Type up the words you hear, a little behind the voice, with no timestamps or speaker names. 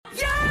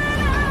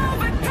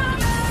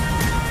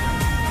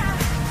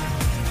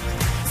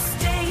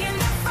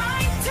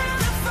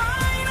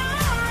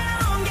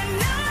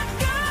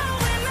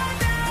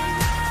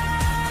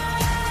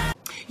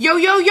Yo,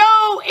 yo,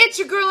 yo, it's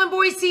your girl and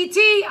boy CT.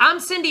 I'm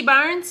Cindy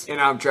Barnes.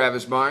 And I'm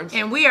Travis Barnes.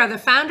 And we are the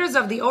founders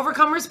of the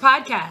Overcomers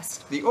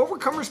Podcast. The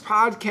Overcomers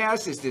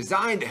Podcast is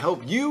designed to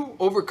help you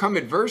overcome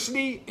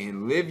adversity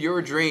and live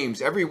your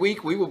dreams. Every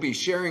week, we will be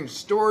sharing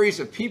stories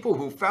of people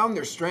who found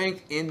their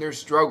strength in their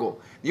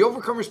struggle. The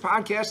Overcomers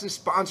Podcast is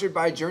sponsored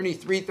by Journey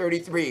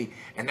 333,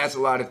 and that's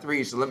a lot of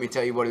threes, so let me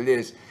tell you what it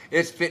is.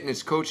 It's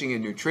fitness, coaching,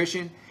 and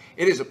nutrition.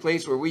 It is a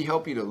place where we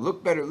help you to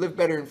look better, live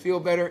better, and feel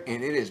better,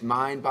 and it is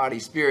mind, body,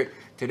 spirit.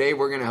 Today,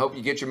 we're going to help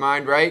you get your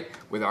mind right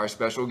with our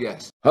special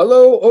guest.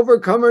 Hello,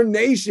 Overcomer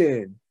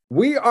Nation.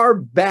 We are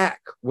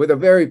back with a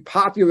very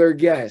popular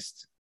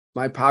guest.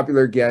 My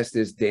popular guest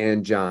is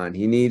Dan John.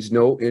 He needs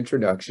no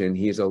introduction.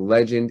 He is a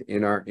legend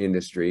in our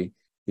industry.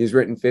 He's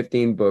written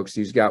 15 books.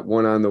 He's got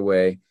one on the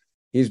way.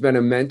 He's been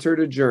a mentor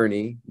to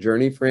Journey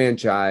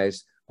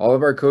Franchise. All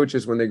of our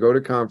coaches, when they go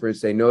to conference,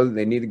 they know that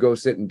they need to go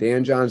sit in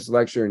Dan John's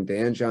lecture and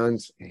Dan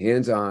John's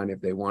hands-on if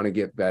they want to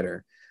get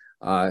better.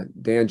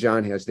 Dan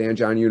John has Dan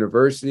John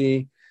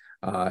University.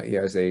 He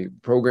has a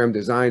program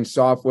design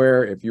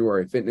software. If you are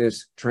a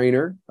fitness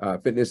trainer,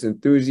 fitness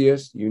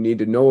enthusiast, you need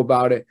to know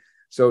about it.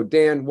 So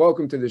Dan,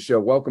 welcome to the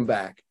show. Welcome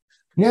back.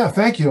 Yeah,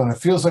 thank you. And it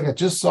feels like I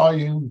just saw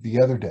you the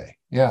other day.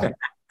 Yeah.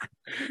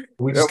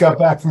 We just got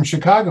back from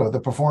Chicago to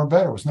Perform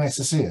Better. It was nice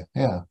to see you.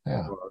 Yeah.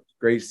 Well,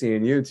 great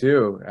seeing you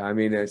too. I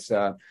mean, it's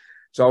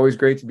always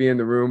great to be in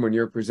the room when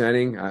you're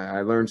presenting.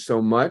 I learned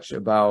so much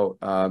about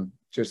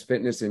just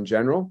fitness in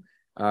general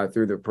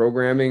through the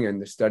programming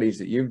and the studies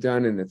that you've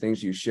done and the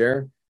things you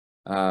share.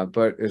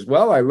 But as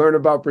well, I learned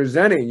about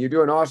presenting. You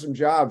do an awesome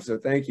job, so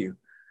thank you.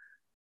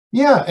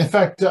 Yeah. In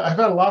fact, I've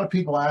had a lot of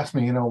people ask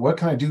me, what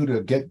can I do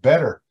to get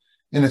better?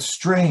 And it's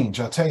strange.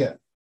 I'll tell you,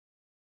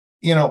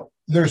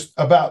 there's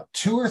about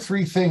 2 or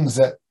 3 things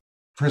that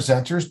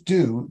presenters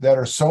do that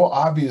are so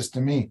obvious to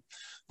me.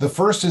 The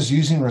first is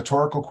using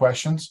rhetorical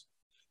questions.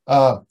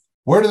 What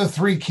are the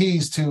 3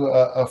 keys to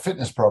a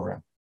fitness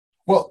program?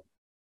 Well,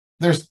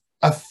 there's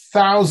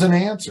 1,000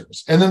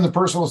 answers. And then the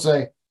person will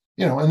say,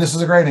 and this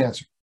is a great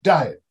answer,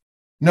 diet.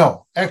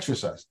 No,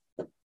 exercise.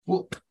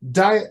 Well,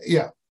 diet,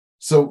 yeah.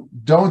 So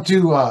don't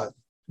do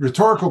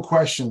rhetorical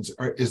questions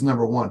is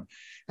number 1.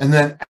 And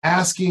then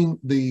asking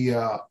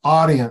the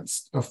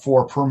audience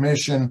for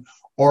permission,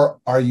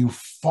 or are you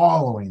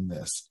following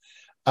this?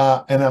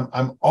 And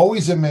I'm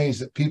always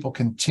amazed that people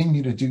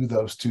continue to do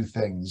those 2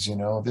 things.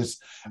 Are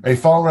you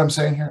following what I'm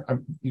saying here?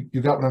 You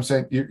got what I'm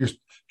saying? You're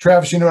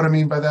Travis, you know what I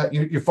mean by that?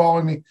 You're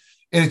following me?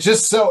 And it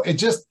just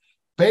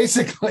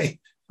basically,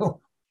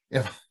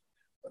 if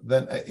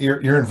then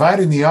you're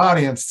inviting the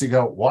audience to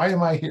go, why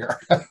am I here?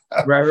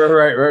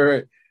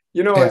 Right.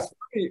 Yeah. It's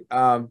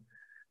funny.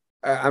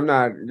 I'm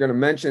not going to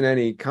mention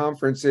any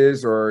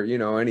conferences or,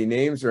 any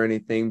names or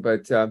anything,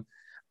 but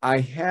I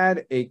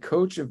had a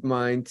coach of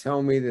mine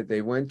tell me that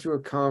they went to a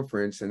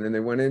conference and then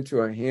they went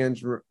into a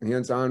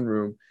hands-on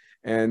room,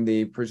 and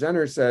the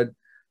presenter said,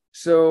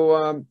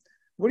 so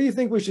what do you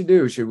think we should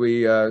do? Should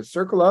we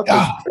circle up?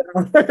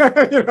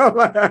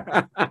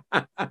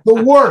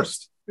 The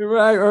worst.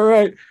 Right.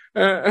 Or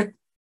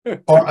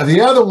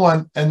the other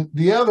one,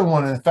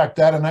 in fact,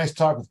 I had a nice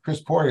talk with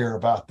Chris Poirier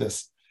about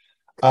this.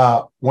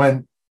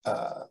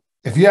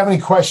 If you have any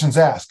questions,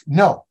 ask.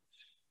 No,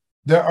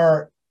 there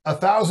are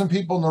 1,000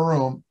 people in the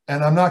room,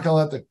 and I'm not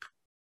going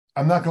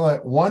to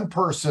let one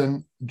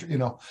person,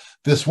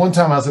 this one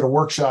time I was at a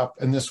workshop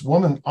and this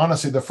woman,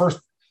 honestly,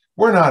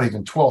 we're not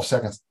even 12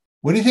 seconds.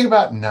 What do you think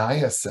about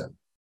niacin?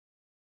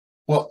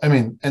 Well,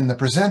 and the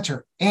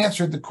presenter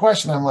answered the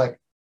question. I'm like,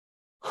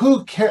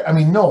 who cares?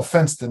 No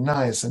offense to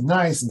niacin.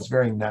 Niacin's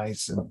very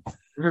nice.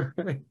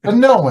 But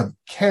no one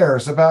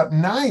cares about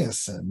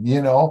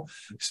niacin,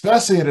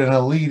 especially at an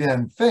elite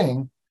end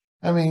thing.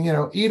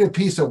 Eat a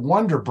piece of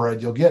Wonder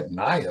Bread, you'll get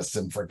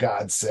niacin, for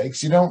God's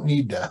sakes. You don't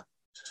need to,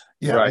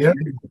 right. You don't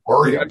need to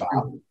worry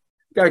about it.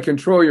 You got to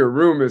control your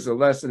room is a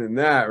lesson in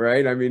that,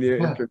 right? You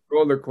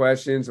control the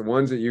questions, the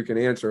ones that you can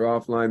answer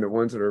offline, the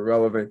ones that are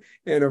relevant.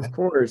 And of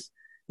course,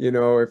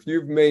 if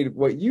you've made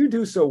what you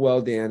do so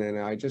well, Dan, and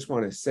I just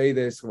want to say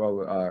this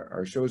while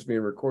our show's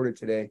being recorded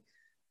today,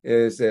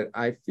 is that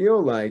I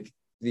feel like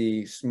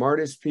the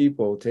smartest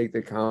people take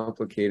the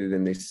complicated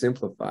and they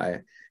simplify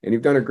it. And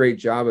you've done a great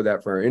job of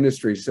that for our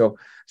industry. So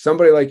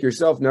somebody like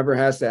yourself never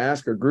has to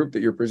ask a group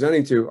that you're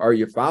presenting to, are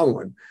you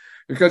following?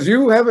 Because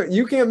you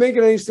can't make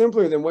it any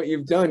simpler than what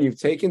you've done. You've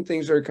taken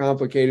things that are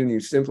complicated and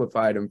you've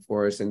simplified them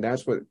for us. And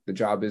that's what the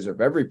job is of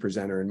every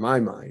presenter in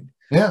my mind.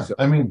 Yeah. So,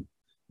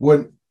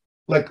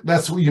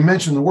 that's what you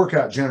mentioned, the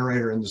workout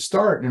generator in the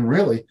start. And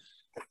really,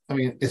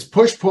 it's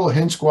push, pull,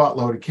 hinge, squat,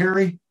 loaded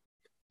carry.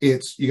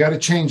 You got to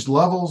change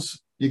levels.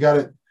 You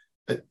got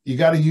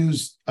to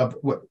use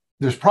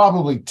there's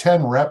probably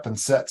 10 rep and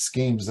set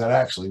schemes that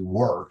actually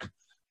work.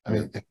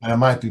 It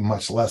might be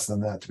much less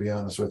than that, to be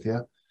honest with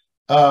you.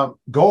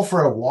 Go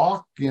for a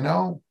walk,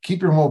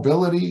 keep your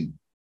mobility,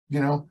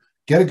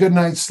 get a good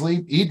night's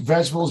sleep, eat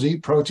vegetables,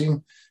 eat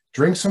protein,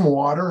 drink some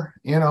water,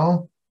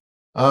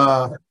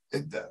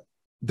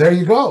 there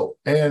you go.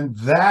 And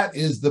that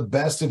is the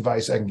best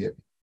advice I can give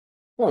you.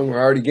 Well,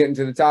 we're already getting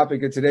to the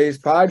topic of today's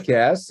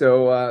podcast.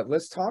 So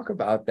let's talk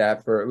about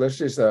that let's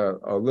just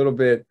a little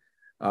bit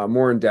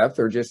more in depth,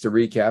 or just to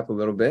recap a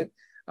little bit.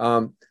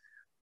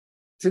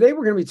 Today,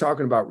 we're going to be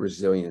talking about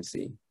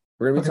resiliency.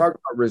 We're going to be talking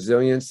about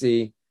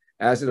resiliency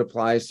as it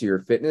applies to your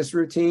fitness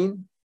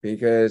routine,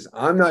 because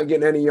I'm not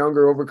getting any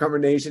younger, Overcomer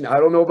Nation. I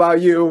don't know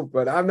about you,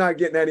 but I'm not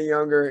getting any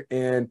younger.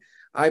 And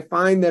I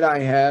find that I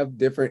have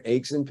different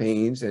aches and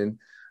pains and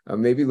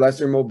maybe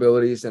lesser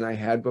mobilities than I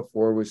had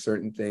before with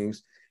certain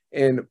things.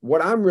 And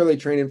what I'm really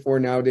training for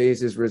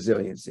nowadays is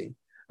resiliency.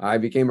 I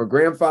became a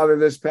grandfather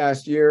this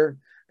past year,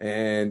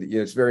 and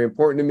it's very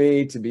important to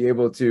me to be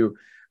able to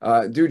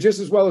do just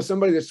as well as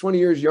somebody that's 20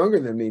 years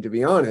younger than me, to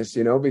be honest,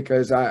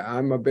 because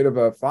I'm a bit of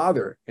a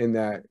father in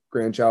that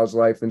grandchild's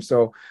life. And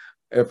so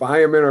if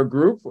I am in a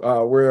group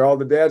where all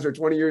the dads are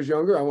 20 years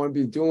younger, I want to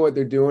be doing what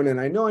they're doing.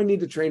 And I know I need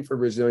to train for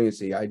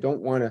resiliency. I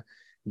don't want to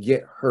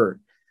get hurt.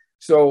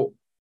 So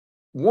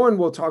one,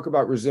 we'll talk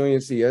about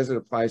resiliency as it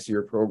applies to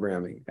your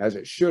programming, as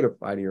it should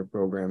apply to your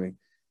programming.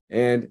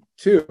 And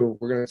two,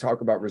 we're going to talk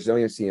about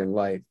resiliency in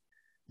life.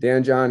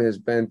 Dan John has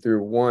been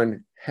through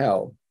one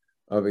hell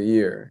of a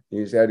year.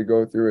 He's had to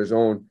go through his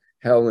own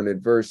hell and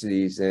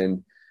adversities.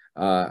 And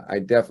I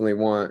definitely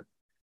want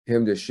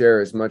him to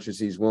share as much as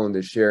he's willing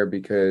to share,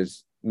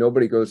 because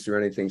nobody goes through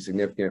anything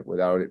significant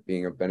without it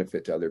being a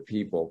benefit to other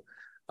people.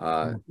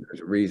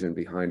 There's a reason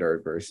behind our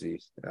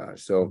adversities.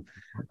 So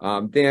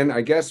Dan,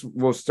 I guess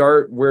we'll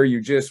start where you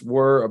just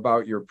were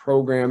about your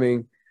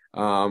programming,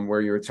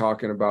 where you were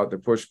talking about the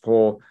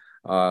push-pull,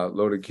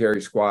 loaded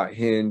carry, squat,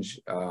 hinge.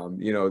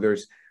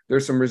 There's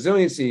some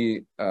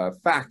resiliency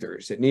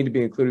factors that need to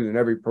be included in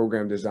every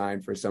program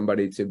designed for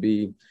somebody to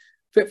be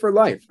fit for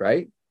life,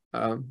 right?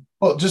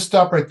 Well, just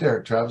stop right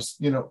there, Travis.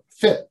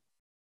 Fit.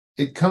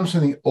 It comes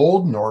from the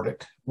old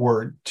Nordic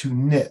word to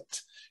knit.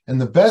 And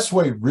the best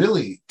way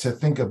really to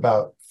think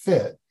about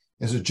fit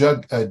is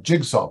a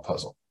jigsaw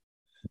puzzle.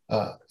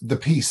 The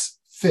piece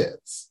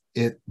fits.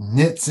 It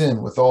knits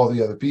in with all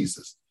the other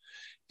pieces.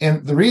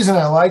 And the reason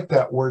I like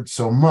that word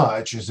so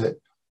much is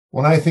that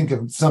when I think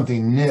of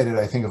something knitted,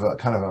 I think of a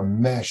kind of a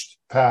meshed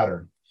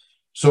pattern.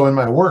 So in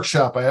my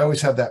workshop, I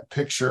always have that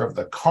picture of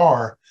the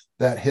car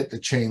that hit the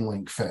chain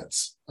link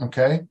fence.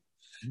 Okay.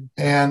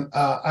 And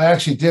I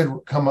actually did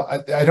come up,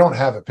 I don't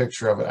have a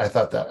picture of it. I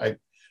thought that I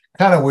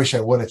kind of wish I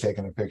would have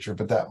taken a picture,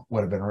 but that would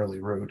have been really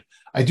rude.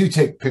 I do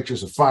take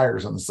pictures of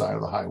fires on the side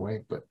of the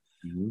highway, but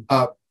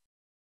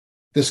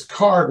this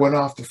car went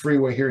off the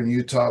freeway here in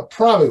Utah,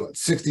 probably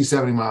 60,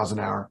 70 miles an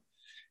hour,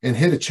 and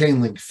hit a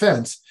chain link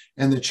fence,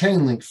 and the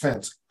chain link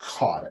fence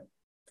caught it.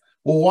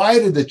 Well, why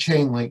did the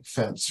chain link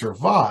fence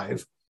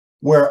survive,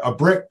 where a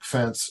brick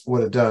fence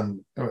would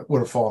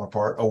have fallen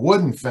apart, a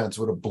wooden fence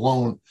would have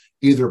blown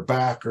either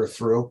back or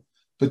through,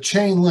 but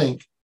chain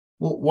link,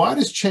 well, why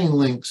does chain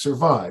link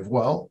survive?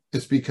 Well,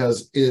 it's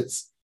because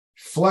it's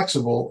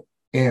flexible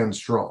and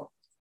strong.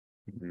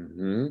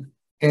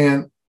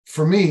 And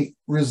for me,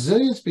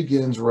 resilience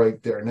begins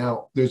right there.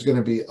 Now, there's going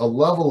to be a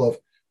level of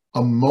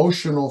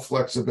emotional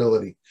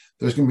flexibility.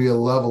 There's going to be a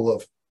level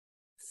of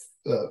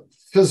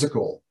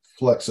physical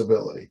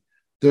flexibility.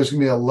 There's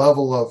going to be a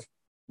level of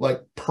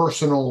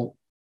interpersonal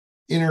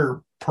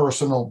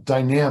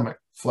dynamic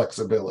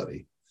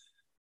flexibility.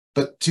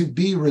 But to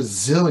be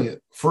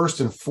resilient, first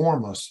and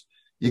foremost,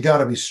 you got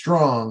to be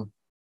strong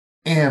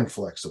and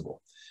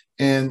flexible.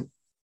 And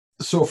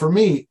so for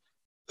me,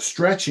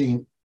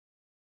 stretching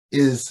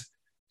is,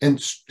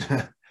 and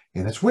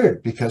it's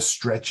weird because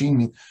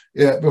stretching,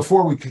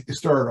 before we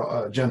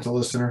started, gentle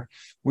listener,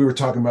 we were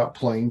talking about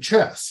playing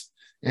chess.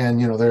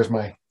 And, there's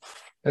my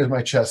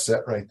chess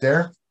set right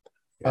there.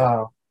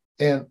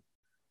 And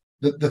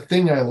the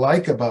thing I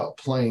like about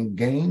playing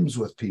games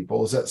with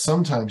people is that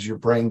sometimes your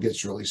brain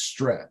gets really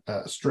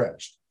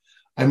stretched.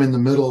 I'm in the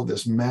middle of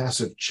this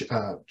massive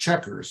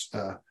checkers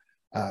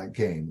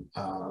game.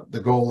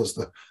 The goal is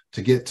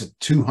to get to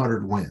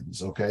 200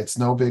 wins. Okay, it's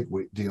no big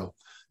deal,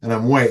 and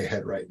I'm way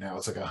ahead right now.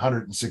 It's like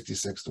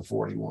 166 to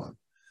 41.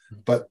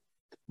 But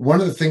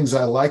one of the things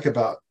I like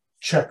about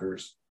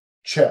chess,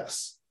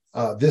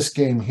 this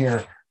game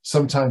here,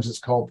 sometimes it's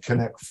called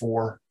Connect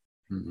Four.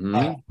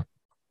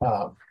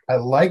 I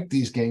like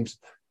these games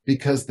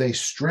because they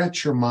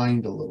stretch your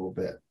mind a little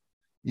bit.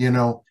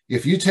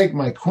 If you take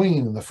my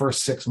queen in the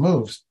first 6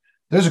 moves,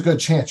 there's a good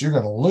chance you're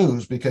going to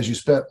lose because you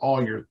spent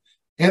all your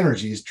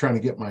energies trying to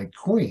get my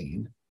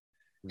queen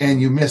and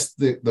you missed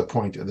the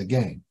point of the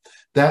game.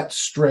 That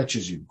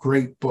stretches you.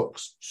 Great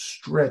books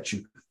stretch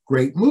you.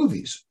 Great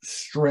movies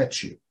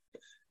stretch you.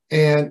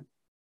 And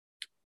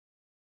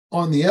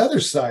on the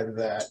other side of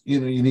that, you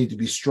need to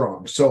be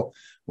strong. So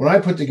when I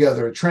put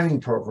together a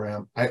training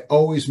program, I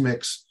always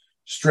mix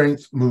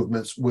strength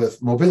movements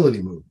with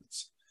mobility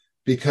movements,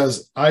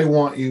 because I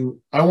want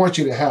you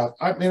to have,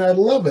 I'd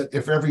love it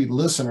if every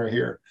listener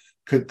here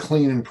could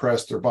clean and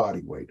press their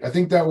body weight. I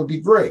think that would be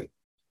great.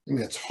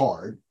 It's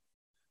hard,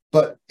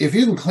 but if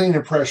you can clean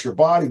and press your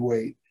body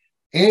weight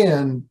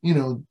and,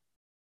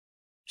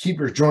 keep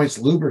your joints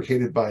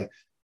lubricated by,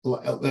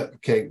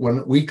 okay,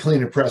 when we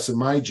clean and press in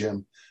my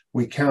gym,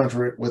 we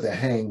counter it with a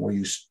hang where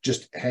you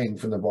just hang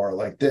from the bar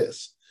like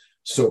this.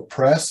 So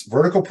press,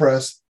 vertical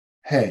press,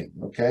 hang,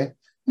 okay?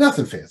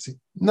 Nothing fancy,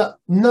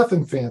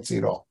 nothing fancy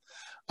at all.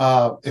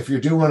 If you're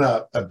doing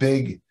a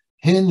big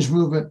hinge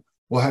movement,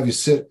 we'll have you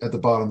sit at the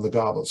bottom of the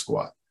goblet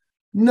squat.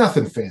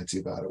 Nothing fancy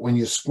about it. When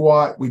you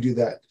squat, we do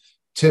that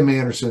Tim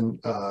Anderson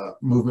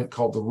movement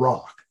called the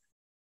rock.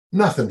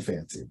 Nothing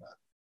fancy about it.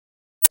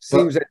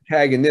 Seems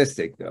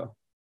antagonistic, though.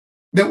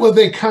 Well,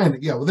 they kind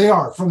of, yeah, well, they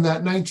are from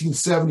that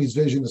 1970s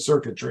vision of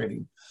circuit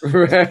training.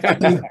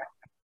 Okay.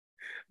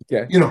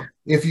 You know,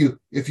 if you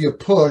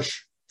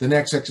push, the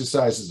next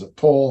exercise is a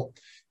pull.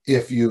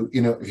 If you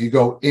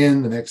go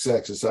in, the next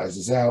exercise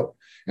is out.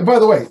 And by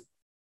the way,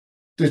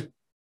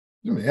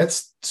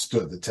 that's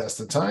stood the test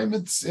of time.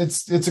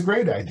 It's a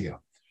great idea.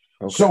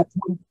 Okay. So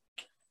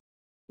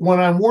when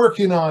I'm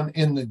working on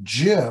in the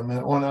gym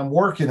and when I'm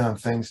working on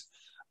things,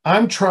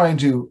 I'm trying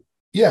to,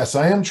 yes,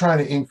 I am trying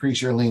to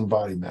increase your lean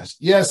body mass.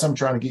 Yes, I'm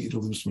trying to get you to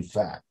lose some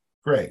fat.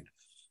 Great.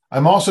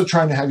 I'm also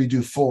trying to have you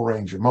do full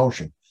range of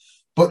motion.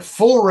 But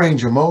full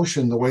range of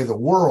motion, the way the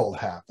world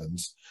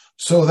happens,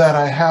 so that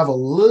I have a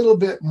little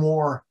bit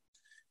more,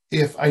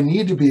 if I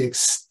need to be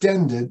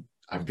extended,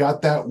 I've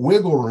got that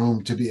wiggle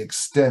room to be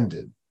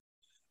extended.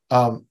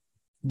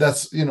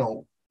 That's,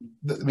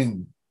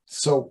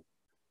 so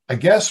I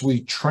guess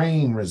we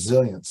train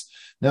resilience.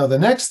 Now, the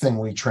next thing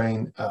we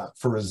train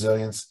for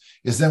resilience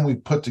is then we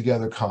put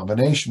together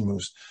combination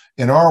moves.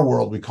 In our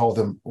world, we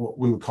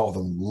would call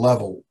them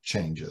level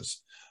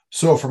changes.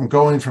 So from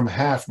going from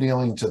half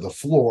kneeling to the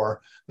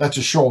floor, that's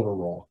a shoulder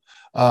roll.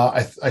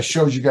 I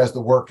showed you guys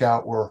the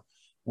workout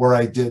where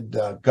I did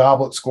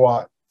goblet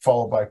squat,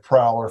 followed by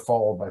prowler,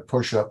 followed by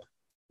push-up,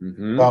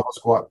 goblet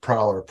squat,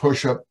 prowler,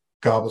 push-up,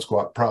 goblet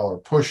squat, prowler,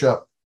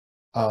 push-up,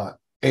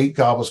 8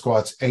 goblet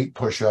squats, 8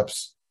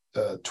 push-ups,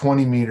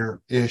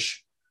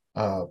 20-meter-ish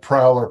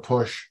prowler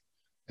push,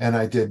 and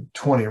I did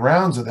 20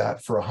 rounds of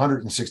that for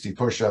 160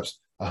 push-ups,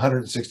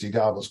 160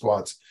 goblet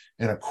squats,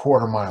 and a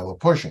quarter mile of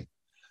pushing.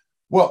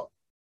 Well,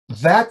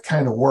 that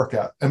kind of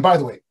workout, and by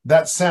the way,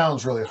 that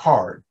sounds really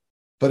hard,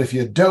 but if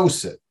you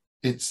dose it,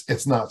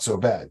 it's not so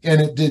bad.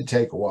 And it did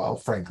take a while,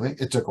 frankly.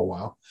 It took a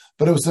while,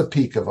 but it was the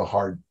peak of a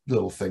hard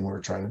little thing we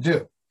were trying to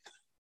do.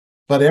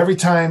 But every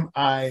time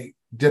I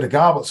did a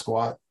goblet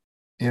squat,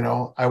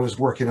 I was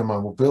working on my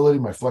mobility,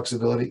 my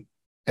flexibility,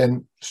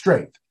 and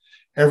strength.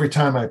 Every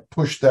time I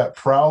pushed that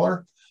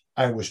prowler,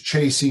 I was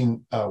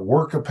chasing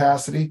work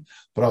capacity,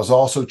 but I was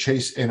also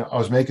I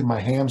was making my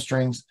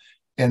hamstrings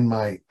and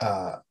my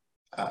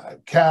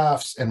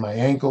calves and my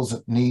ankles,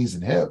 knees,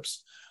 and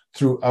hips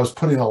I was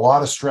putting a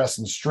lot of stress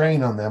and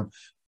strain on them,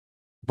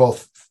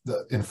 both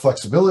in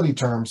flexibility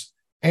terms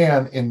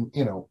and in,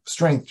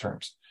 strength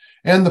terms.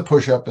 And the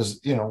push-up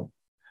is, the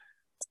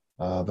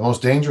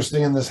most dangerous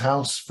thing in this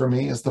house for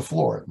me is the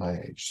floor at my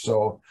age.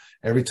 So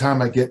every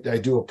time I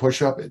do a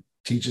push-up, it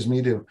teaches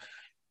me to,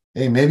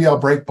 hey, maybe I'll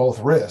break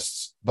both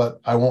wrists, but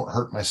I won't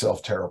hurt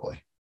myself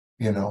terribly,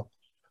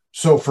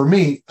 So for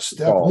me,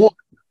 step one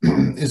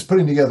is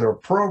putting together a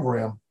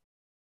program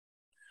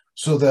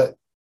so that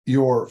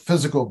your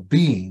physical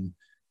being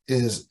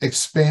is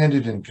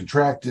expanded and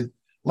contracted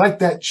like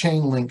that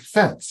chain link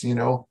fence.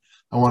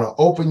 I want to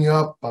open you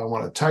up. I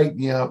want to tighten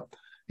you up.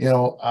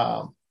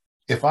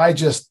 If I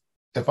just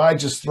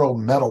throw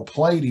metal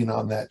plating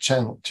on that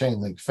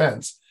chain link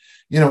fence,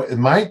 it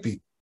might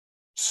be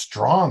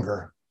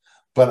stronger,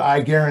 but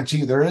I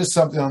guarantee there is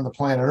something on the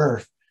planet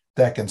Earth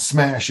that can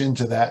smash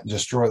into that and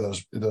destroy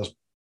those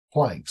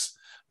planks.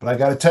 But I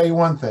got to tell you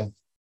one thing,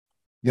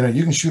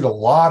 you can shoot a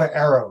lot of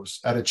arrows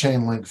at a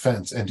chain link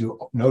fence and do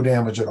no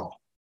damage at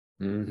all.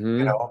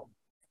 Mm-hmm.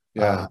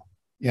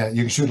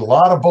 You can shoot a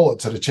lot of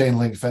bullets at a chain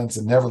link fence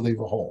and never leave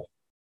a hole.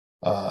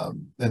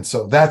 And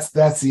so that's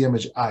the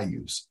image I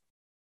use.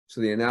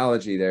 So the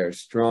analogy there is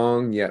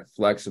strong yet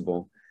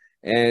flexible.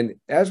 And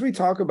as we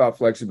talk about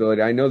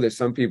flexibility, I know that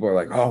some people are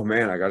like, oh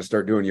man, I got to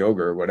start doing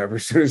yoga or whatever.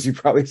 As soon as you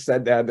probably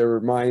said that, there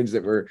were minds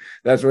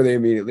that's where they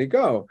immediately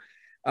go.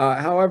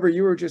 However,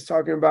 you were just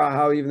talking about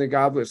how even the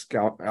goblet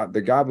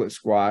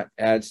squat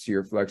adds to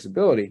your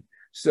flexibility.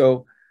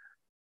 So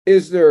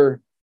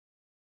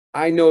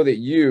I know that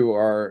you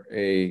are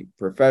a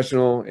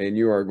professional and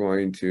you are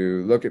going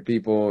to look at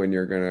people and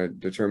you're going to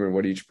determine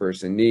what each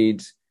person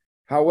needs.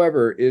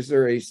 However, is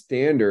there a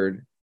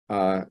standard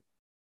for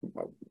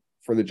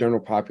the general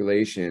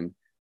population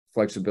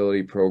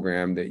flexibility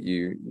program that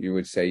you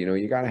would say,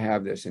 you got to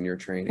have this in your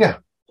training? Yeah.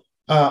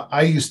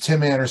 I use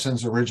Tim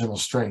Anderson's Original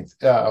Strength.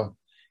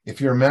 If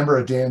you're a member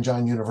of Dan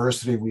John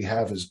University, we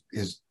have his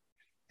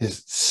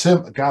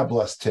God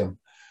bless Tim.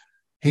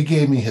 He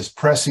gave me his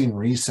Pressing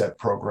Reset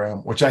program,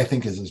 which I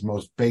think is his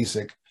most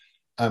basic.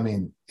 I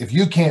mean, if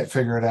you can't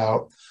figure it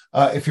out,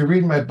 if you're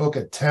reading my book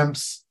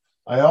Attempts,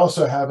 I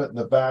also have it in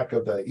the back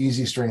of the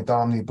Easy Strength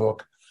Omni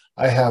book.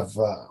 I have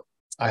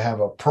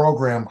a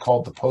program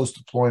called the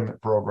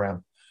Post-Deployment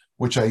Program,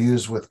 which I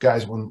use with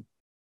guys when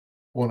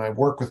I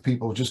work with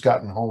people who've just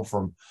gotten home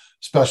from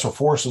Special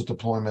Forces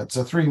deployment. It's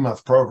a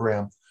 3-month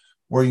program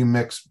where you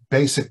mix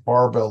basic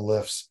barbell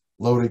lifts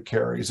loaded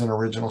carries, and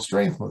original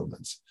strength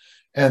movements.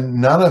 And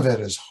none of it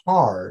is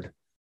hard,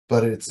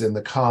 but it's in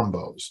the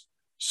combos.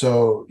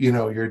 So,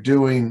 you're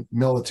doing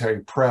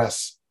military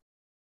press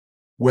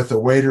with a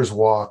waiter's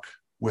walk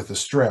with a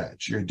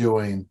stretch. You're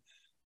doing,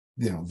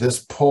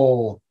 this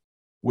pull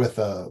with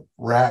a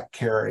rack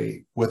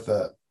carry with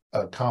a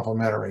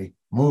complementary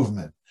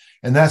movement.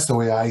 And that's the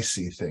way I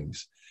see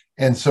things.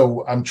 And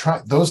so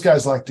those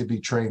guys like to be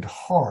trained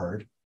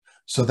hard.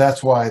 So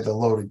that's why the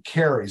loaded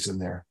carries in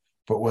there.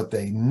 But what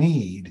they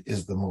need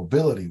is the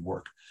mobility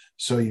work.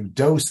 So you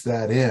dose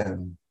that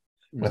in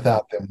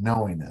without them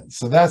knowing it.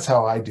 So that's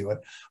how I do it.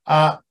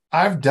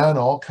 I've done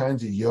all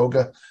kinds of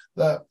yoga.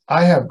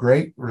 I have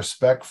great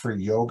respect for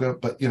yoga,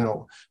 but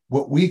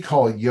what we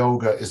call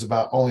yoga is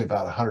only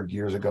about 100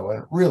 years ago,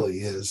 and it really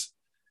is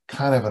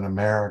kind of an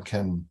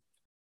American,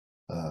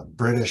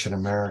 British and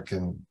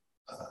American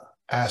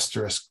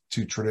asterisk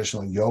to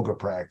traditional yoga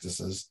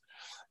practices.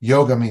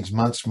 Yoga means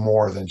much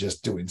more than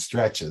just doing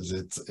stretches.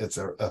 It's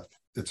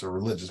a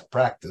religious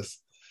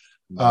practice.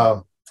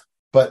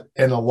 But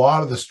a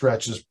lot of the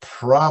stretches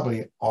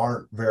probably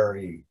aren't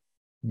very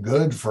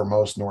good for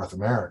most North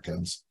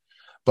Americans.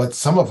 But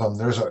some of them,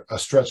 there's a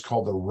stretch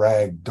called the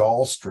rag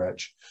doll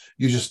stretch.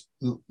 You just,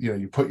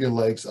 you put your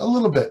legs a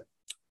little bit,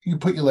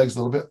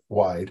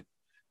 wide.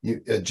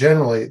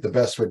 Generally, the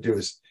best way to do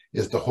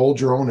is to hold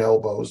your own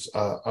elbows.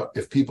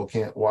 If people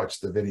can't watch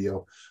the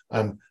video,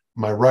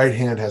 my right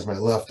hand has my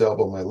left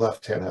elbow, my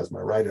left hand has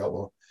my right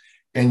elbow.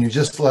 And you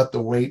just let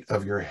the weight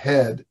of your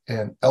head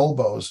and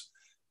elbows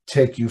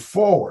take you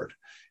forward.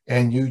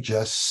 And you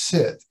just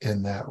sit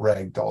in that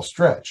ragdoll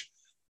stretch.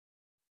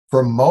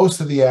 For most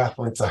of the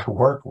athletes I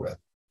work with,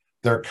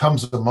 there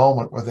comes a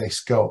moment where they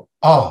go,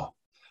 oh,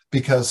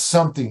 because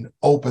something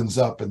opens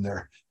up in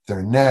their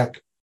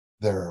neck,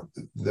 the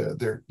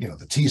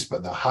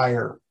T-spine, the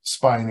higher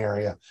spine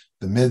area,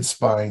 the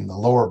mid-spine, the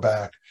lower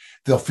back.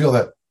 They'll feel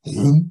that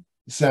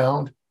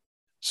sound.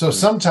 So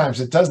sometimes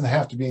it doesn't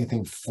have to be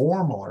anything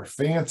formal or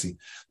fancy.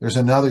 There's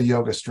another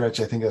yoga stretch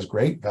I think has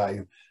great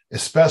value,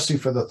 especially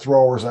for the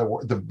throwers,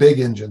 the big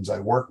engines I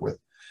work with.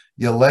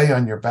 You lay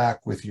on your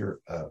back with your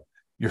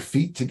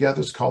feet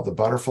together. It's called the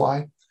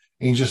butterfly.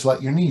 And you just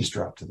let your knees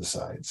drop to the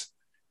sides.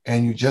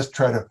 And you just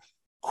try to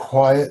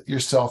quiet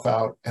yourself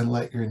out and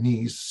let your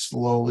knees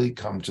slowly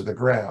come to the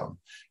ground.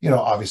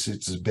 Obviously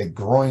it's a big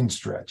groin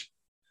stretch.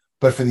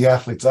 But for the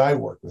athletes I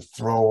work with,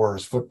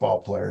 throwers,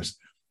 football players,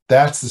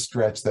 that's the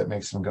stretch that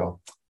makes them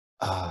go,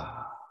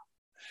 ah.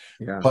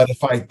 Yeah. But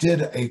if I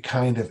did any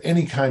kind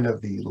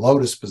of the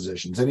lotus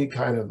positions, any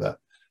kind of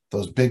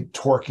those big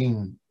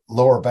torquing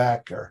lower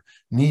back or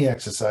knee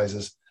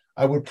exercises,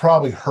 I would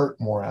probably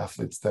hurt more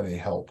athletes than I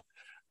help.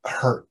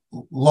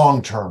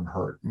 Long-term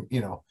hurt,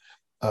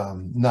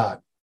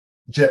 not,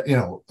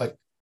 like,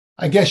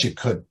 I guess you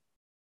could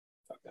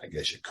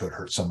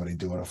hurt somebody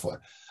doing a foot.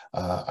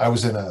 I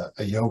was in a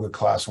yoga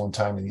class one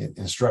time and the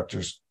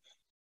instructors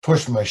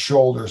pushed my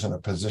shoulders in a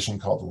position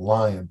called the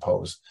lion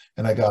pose,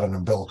 and I got an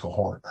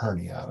umbilical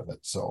hernia out of it.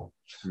 So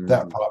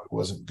that probably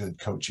wasn't good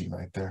coaching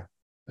right there.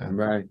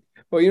 Right.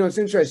 Well, it's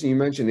interesting you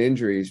mentioned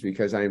injuries,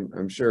 because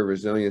I'm sure a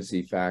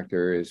resiliency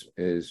factor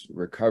is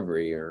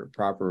recovery or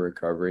proper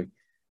recovery.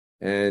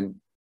 And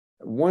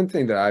one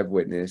thing that I've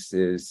witnessed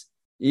is,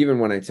 even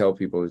when I tell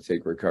people to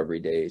take recovery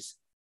days,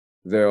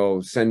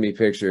 they'll send me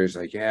pictures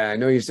like, yeah, I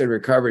know you said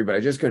recovery, but I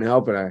just couldn't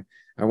help it.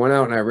 I went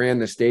out and I ran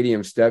the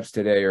stadium steps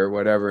today or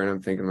whatever. And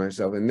I'm thinking to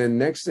myself, and then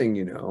next thing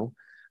you know,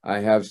 I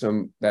have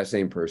that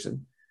same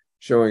person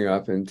showing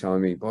up and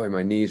telling me, boy,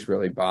 my knee's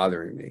really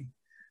bothering me.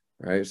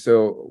 Right.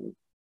 So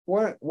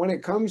when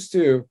it comes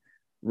to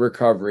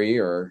recovery,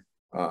 or,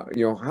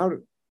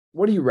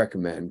 what do you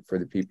recommend for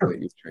the people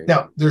that you train?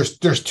 Now, there's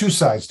two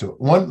sides to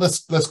it. One,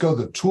 let's go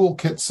the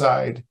toolkit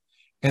side.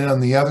 And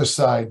on the other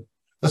side,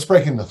 let's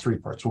break into three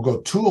parts. We'll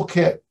go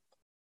toolkit,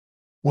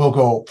 we'll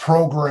go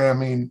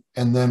programming,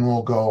 and then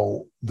we'll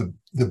go the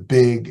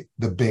big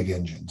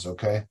engines.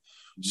 Okay.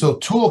 So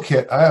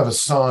toolkit, I have a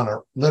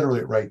sauna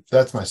literally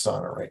that's my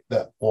sauna, right?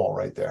 That wall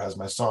right there has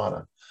my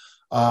sauna.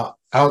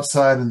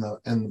 Outside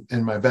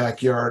in my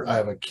backyard, I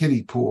have a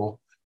kiddie pool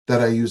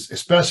that I use,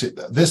 especially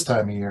this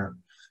time of year.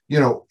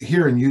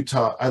 Here in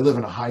Utah, I live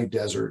in a high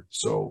desert,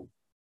 so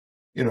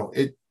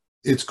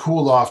it's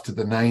cooled off to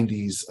the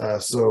 90s.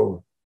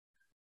 So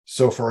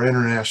for our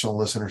international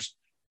listeners,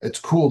 it's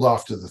cooled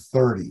off to the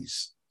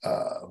 30s,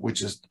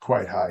 which is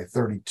quite high,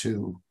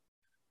 32.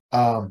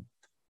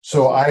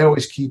 So I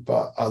always keep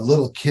a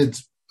little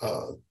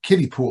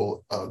kiddie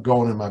pool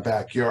going in my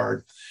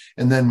backyard.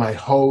 And then my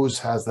hose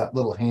has that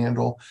little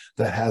handle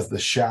that has the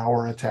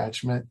shower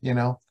attachment,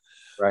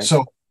 Right.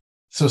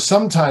 So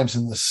sometimes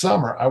in the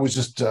summer, I was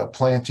just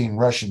planting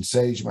Russian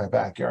sage in my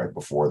backyard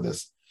before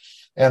this.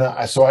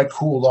 And so I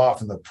cooled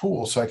off in the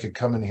pool so I could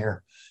come in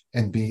here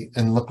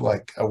and look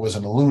like I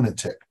wasn't a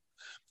lunatic.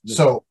 Yeah.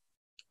 So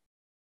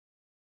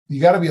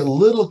you got to be a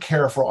little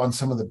careful on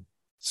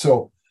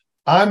so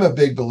I'm a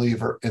big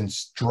believer in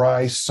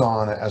dry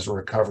sauna as a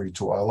recovery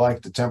tool. I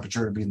like the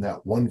temperature to be in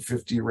that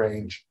 150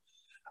 range.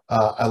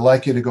 I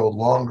like you to go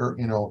longer,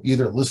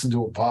 either listen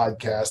to a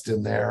podcast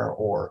in there,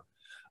 or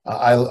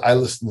I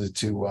listen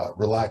to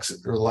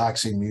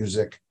relaxing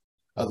music.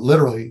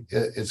 Literally,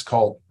 it's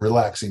called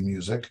relaxing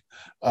music,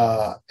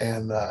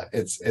 and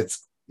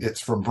it's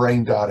from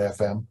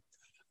brain.fm.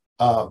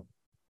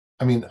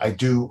 I mean, I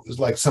do,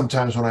 like,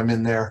 sometimes when I'm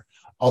in there,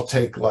 I'll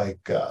take,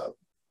 like,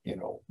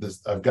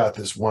 this, I've got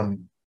this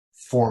one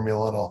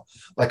formula,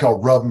 and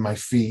I'll rub my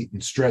feet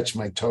and stretch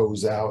my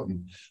toes out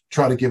and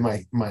try to give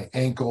my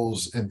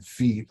ankles and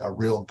feet a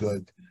real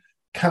good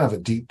kind of a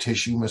deep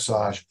tissue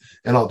massage.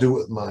 And I'll do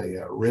it with my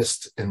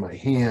wrist and my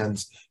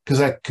hands,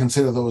 because I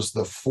consider those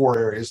the 4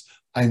 areas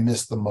I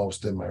miss the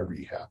most in my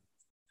rehab.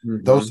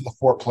 Mm-hmm. Those are the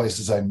 4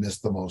 places I miss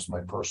the most in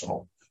my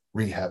personal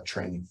rehab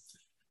training.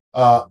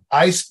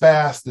 Ice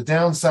bath. The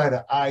downside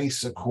of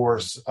ice, of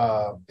course,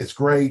 it's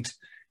great.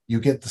 You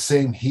get the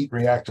same heat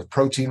reactive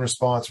protein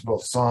response for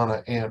both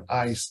sauna and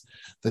ice.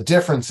 The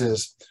difference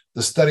is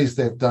the studies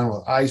they've done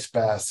with ice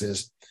baths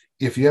is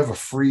if you have a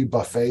free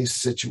buffet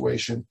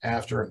situation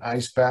after an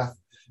ice bath,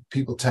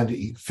 people tend to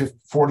eat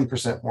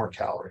 40% more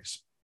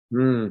calories.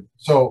 Mm.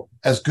 So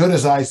as good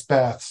as ice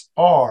baths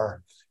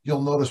are,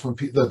 you'll notice when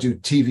they'll do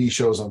TV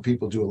shows on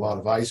people do a lot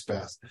of ice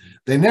baths,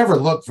 they never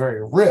look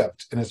very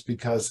ripped, and it's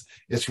because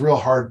it's real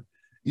hard.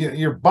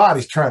 Your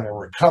body's trying to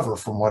recover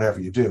from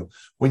whatever you do.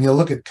 When you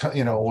look at,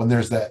 when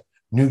there's that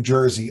New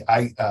Jersey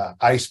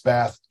ice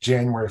bath,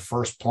 January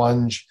 1st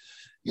plunge,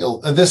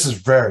 and this is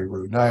very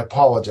rude, and I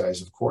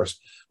apologize, of course,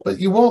 but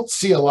you won't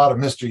see a lot of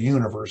Mr.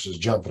 Universes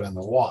jumping in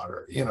the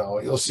water.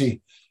 You'll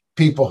see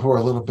people who are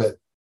a little bit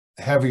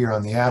heavier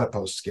on the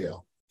adipose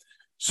scale.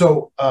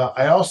 So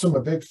I also am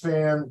a big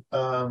fan.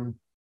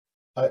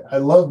 I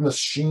love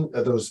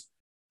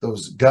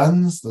those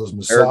guns, those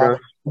massage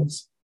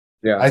guns.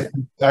 Yeah,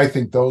 I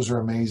think those are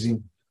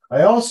amazing.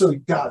 I also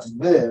got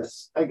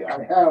this. I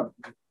have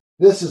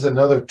this is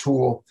another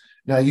tool.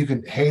 Now you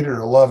can hate it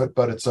or love it,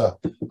 but it's a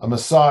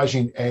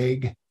massaging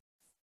egg.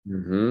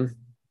 Mm-hmm.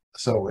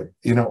 So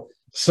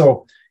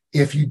so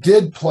if you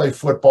did play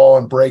football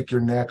and break your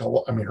neck a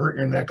lot, hurt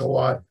your neck a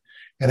lot,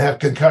 and have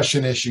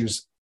concussion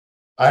issues,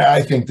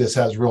 I think this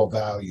has real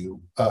value.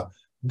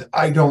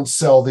 I don't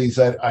sell these.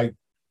 I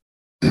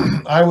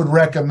would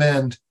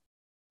recommend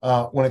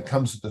when it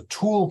comes to the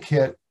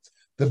toolkit,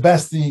 the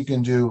best thing you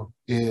can do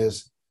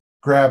is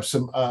grab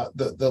some,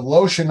 the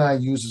lotion I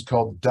use is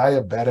called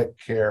Diabetic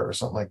Care or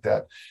something like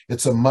that.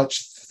 It's a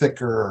much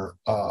thicker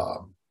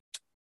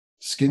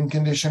skin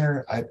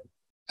conditioner.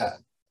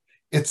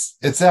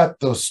 It's at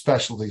those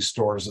specialty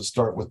stores that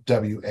start with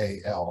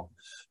WAL,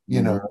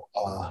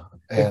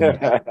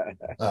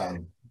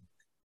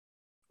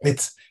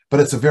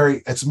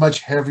 it's much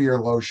heavier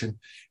lotion.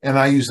 And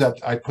I use that,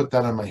 I put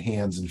that on my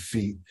hands and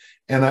feet.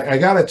 And I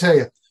got to tell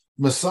you,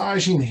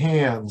 massaging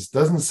hands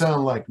doesn't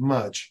sound like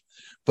much,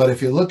 but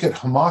if you look at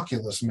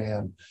homunculus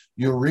man,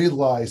 you'll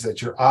realize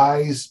that your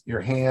eyes,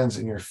 your hands,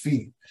 and your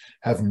feet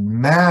have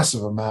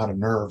massive amount of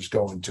nerves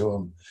going to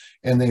them,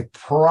 and they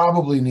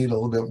probably need a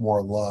little bit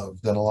more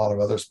love than a lot of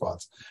other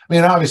spots.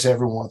 Obviously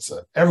everyone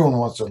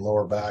wants their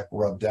lower back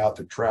rubbed out,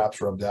 their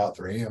traps rubbed out,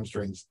 their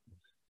hamstrings,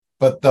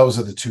 but those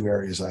are the 2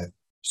 areas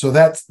so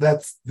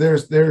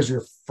there's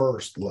your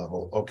first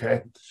level.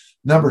 Okay.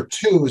 Number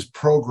 2 is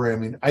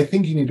programming. I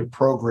think you need to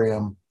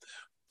program.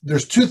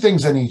 There's 2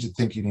 things you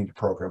need to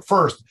program.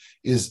 First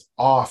is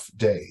off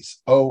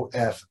days,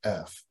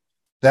 OFF.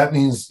 That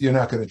means you're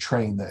not going to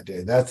train that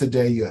day. That's the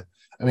day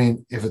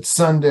if it's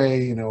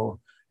Sunday,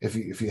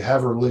 if you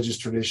have a religious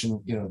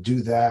tradition,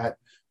 do that.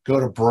 Go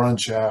to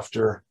brunch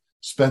after,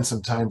 spend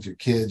some time with your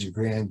kids, your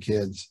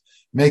grandkids,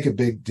 make a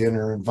big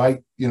dinner,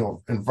 invite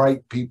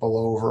people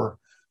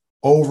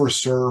over,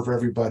 serve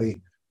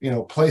everybody,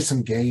 play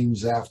some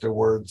games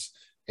afterwards,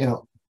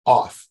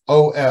 off,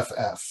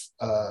 OFF,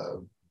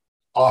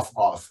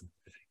 off.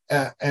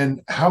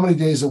 And how many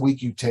days a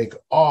week you take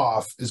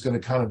off is going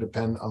to kind of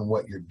depend on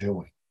what you're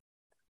doing.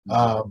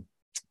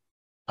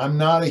 I'm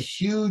not a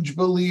huge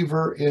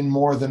believer in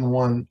more than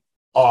one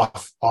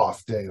off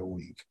day a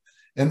week,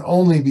 and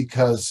only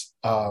because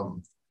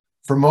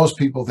for most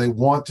people, they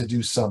want to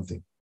do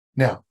something.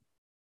 Now,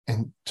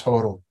 in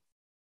total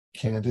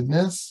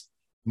candidness,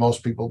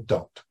 most people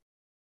don't.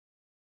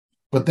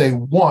 But they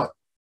want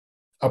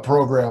a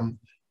program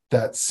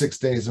that's 6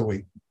 days a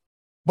week,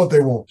 but they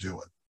won't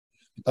do it.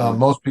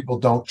 Most people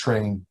don't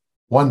train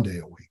 1 day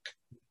a week,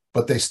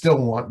 but they still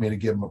want me to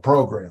give them a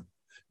program.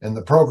 And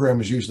the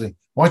program is usually,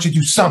 why don't you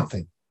do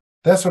something?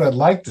 That's what I'd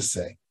like to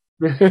say.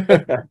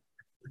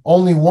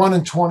 Only 1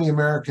 in 20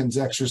 Americans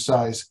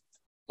exercise.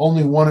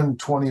 Only 1 in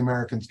 20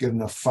 Americans get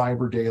enough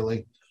fiber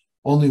daily.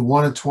 Only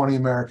 1 in 20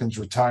 Americans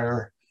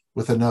retire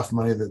with enough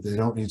money that they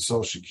don't need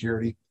Social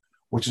Security,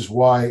 which is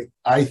why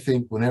I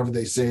think whenever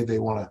they say they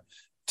want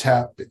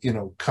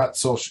to cut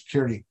Social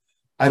Security,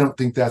 I don't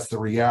think that's the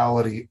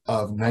reality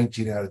of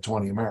 19 out of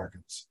 20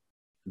 Americans.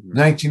 Mm-hmm.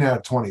 19 out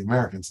of 20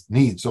 Americans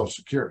need Social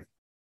Security.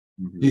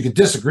 Mm-hmm. You could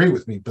disagree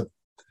with me, but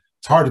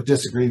it's hard to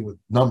disagree with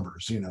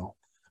numbers.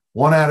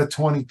 1 out of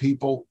 20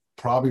 people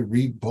probably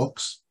read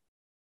books,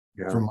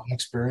 from my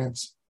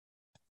experience.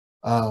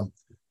 I'm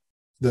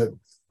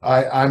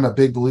a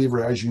big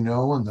believer, as you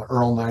know, in the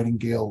Earl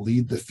Nightingale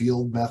lead the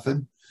field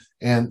method.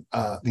 And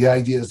the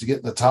idea is to get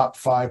in the top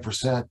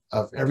 5%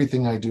 of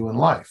everything I do in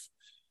life.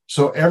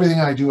 So everything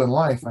I do in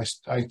life,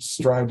 I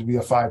strive to be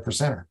a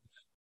 5%er.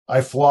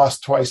 I floss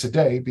twice a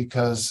day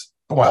because,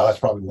 well, that's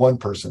probably one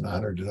person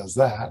 100 who does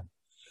that.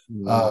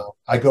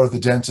 I go to the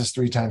dentist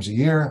 3 times a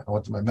year. I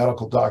went to my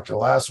medical doctor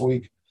last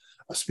week.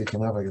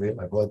 Speaking of, I got to get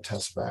my blood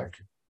test back.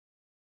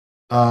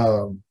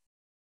 I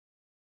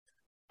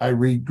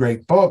read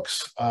great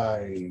books.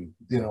 I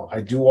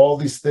do all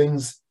these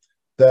things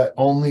that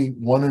only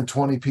 1 in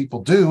 20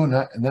 people do. And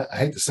I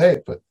hate to say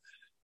it, but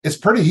it's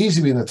pretty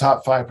easy to be in the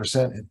top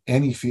 5% in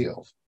any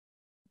field.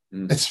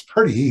 It's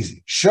pretty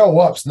easy. Show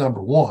up's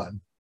number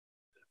one,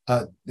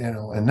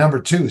 and number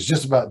 2 is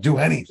just about do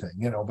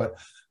anything, but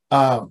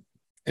I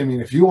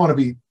mean, if you want to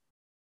be,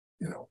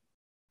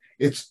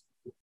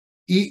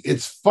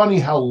 it's funny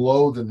how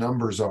low the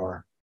numbers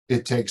are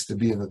it takes to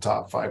be in the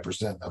top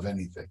 5% of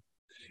anything.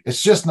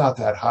 It's just not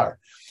that high.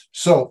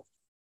 So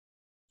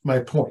my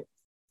point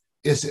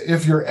is,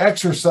 if you're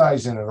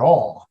exercising at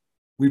all,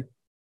 we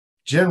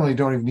generally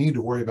don't even need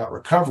to worry about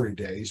recovery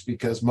days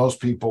because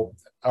most people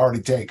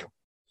already take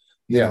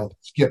them,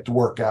 skipped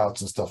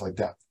workouts and stuff like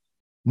that.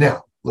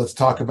 Now, let's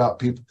talk about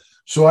people.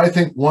 So I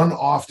think 1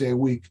 off day a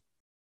week.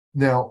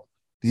 Now,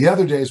 the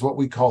other day is what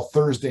we call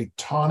Thursday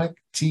tonic,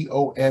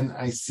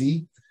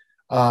 TONIC.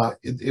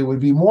 It would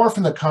be more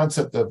from the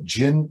concept of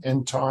gin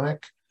and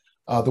tonic.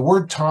 The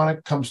word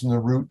tonic comes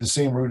from the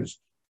same root as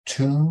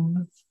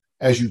tune,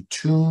 as you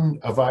tune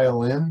a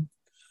violin.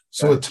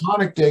 So a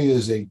tonic day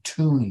is a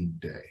tuning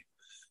day.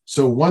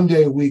 So 1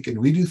 day a week, and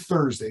we do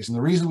Thursdays. And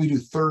the reason we do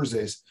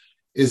Thursdays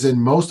is in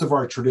most of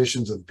our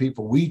traditions of the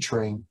people we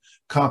train,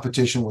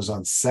 competition was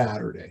on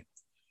Saturday.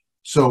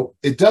 So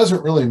it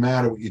doesn't really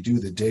matter what you do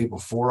the day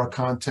before a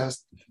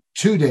contest.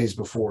 2 days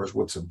before is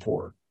what's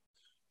important.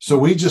 So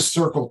we just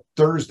circle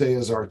Thursday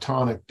as our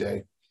tonic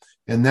day.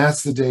 And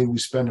that's the day we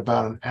spend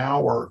about an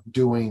hour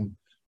doing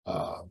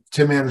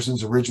Tim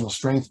Anderson's original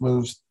strength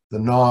moves, the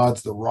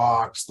nods, the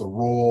rocks, the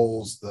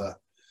rolls.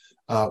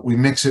 We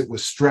mix it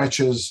with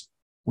stretches.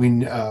 We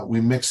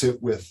mix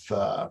it with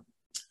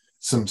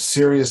some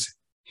serious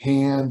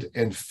hand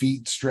and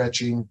feet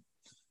stretching.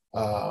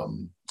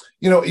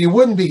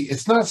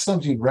 It's not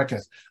something you'd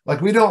recognize.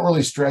 Like, we don't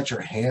really stretch our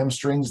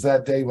hamstrings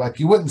that day. Like,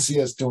 you wouldn't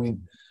see us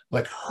doing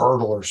like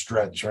hurdle or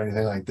stretch or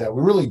anything like that.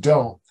 We really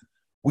don't.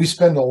 We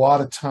spend a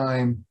lot of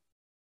time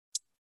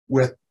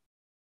with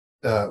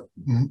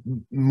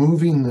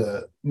moving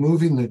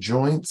the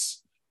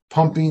joints,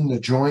 pumping the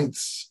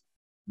joints,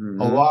 a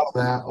lot of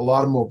that, a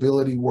lot of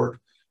mobility work,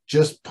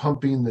 just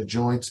pumping the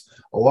joints,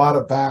 a lot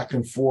of back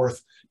and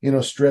forth,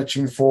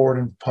 stretching forward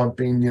and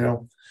pumping,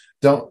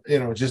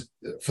 just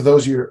for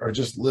those of you who are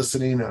just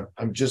listening,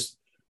 I'm just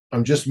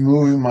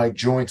moving my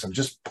joints. I'm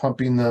just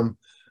pumping them.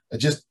 I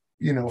just,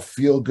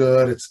 feel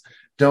good.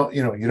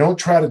 You don't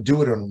try to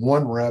do it on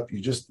 1 rep.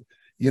 You just,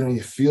 you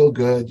feel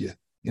good.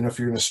 If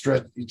you're going to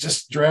stretch, you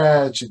just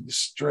stretch and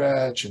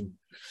stretch. And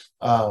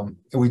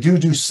we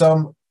do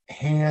some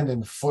hand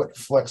and foot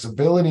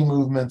flexibility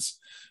movements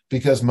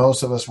because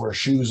most of us wear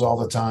shoes all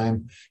the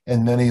time.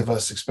 And many of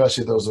us,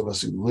 especially those of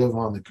us who live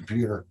on the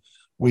computer,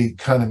 we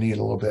kind of need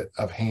a little bit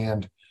of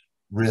hand,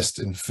 wrist,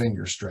 and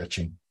finger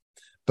stretching.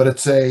 But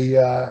it's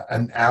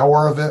an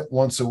hour of it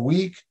once a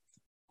week.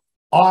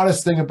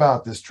 Oddest thing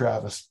about this,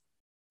 Travis,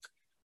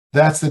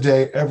 that's the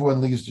day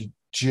everyone leaves the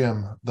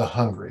gym the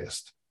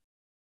hungriest.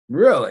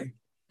 Really?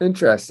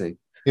 Interesting.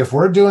 If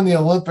we're doing the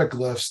Olympic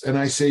lifts and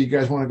I say, you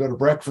guys want to go to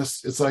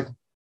breakfast? It's like,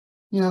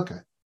 yeah,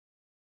 okay.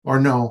 Or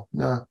no.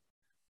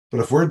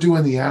 But if we're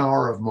doing the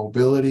hour of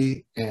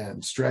mobility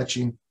and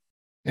stretching,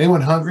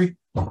 anyone hungry?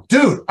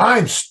 Dude,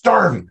 I'm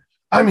starving.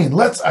 I'm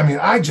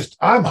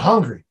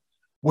hungry,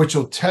 which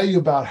will tell you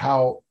about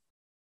how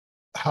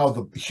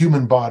the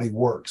human body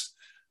works.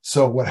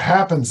 So what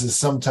happens is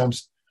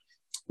sometimes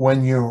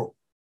when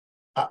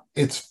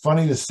it's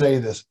funny to say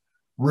this,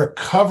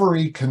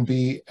 recovery can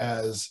be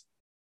as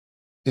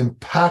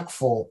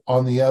impactful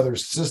on the other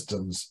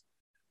systems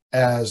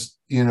as,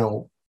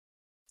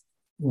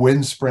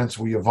 wind sprints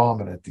where you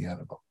vomit at the end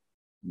of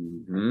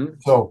them.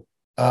 So,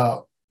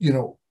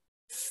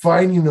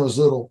 finding those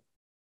little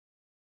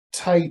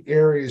tight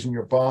areas in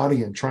your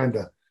body and trying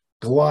to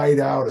glide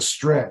out a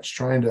stretch,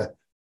 trying to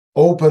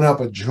open up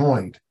a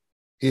joint,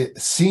 it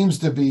seems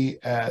to be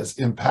as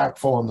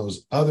impactful on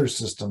those other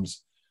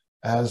systems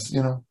as,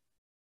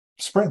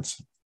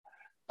 sprints.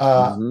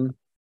 And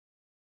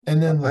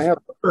then the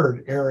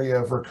third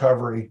area of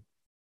recovery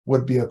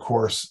would be, of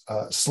course,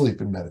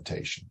 sleep and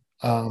meditation.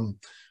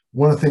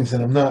 One of the things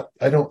that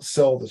I don't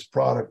sell this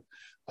product,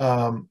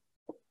 and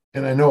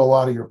I know a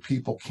lot of your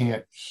people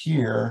can't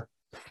hear,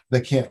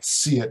 they can't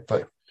see it,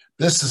 but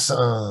this is,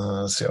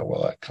 let's see how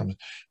well that comes.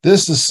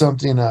 This is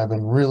something I've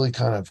been really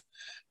kind of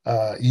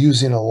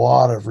using a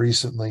lot of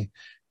recently.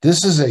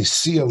 This is a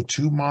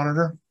CO2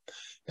 monitor,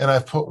 and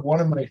I've put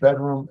one in my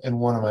bedroom and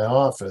one in my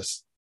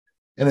office.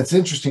 And it's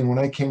interesting, when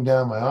I came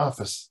down to my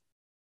office,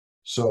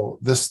 So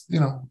this,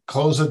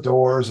 close the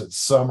doors. It's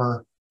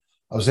summer.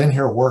 I was in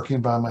here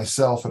working by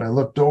myself, and I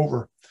looked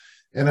over,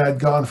 and I'd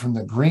gone from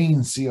the green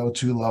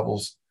CO2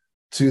 levels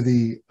to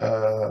the,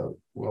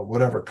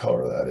 whatever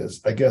color that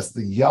is, I guess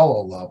the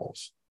yellow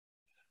levels.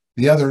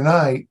 The other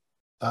night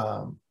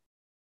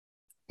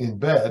in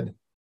bed,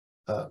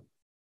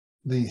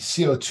 the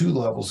CO2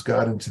 levels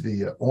got into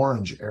the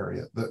orange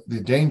area,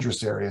 the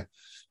dangerous area,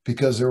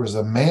 because there was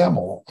a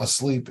mammal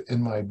asleep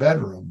in my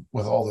bedroom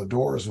with all the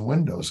doors and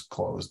windows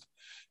closed.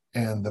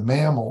 And the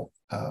mammal,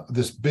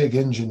 this big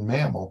engine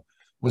mammal,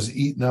 was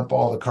eating up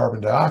all the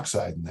carbon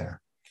dioxide in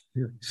there.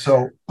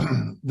 So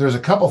there's a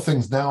couple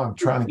things now I'm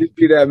trying to get.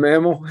 You be that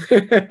mammal?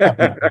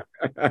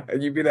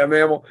 You be that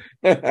mammal?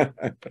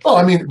 Well,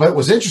 I mean, but what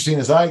was interesting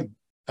is I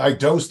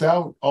dosed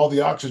out all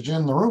the oxygen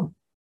in the room.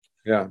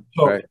 Yeah.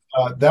 So right.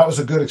 That was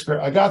a good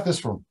experience. I got this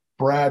from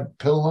Brad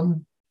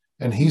Pillen,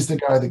 and he's the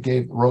guy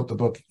that wrote the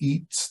book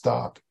Eat,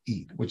 Stop,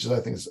 Eat, which is, I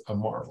think, is a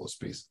marvelous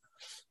piece.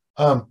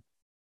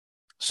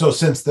 So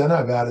since then,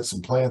 I've added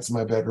some plants in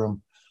my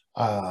bedroom.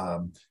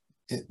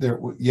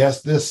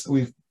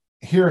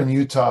 Here in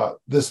Utah,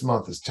 this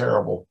month is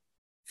terrible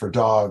for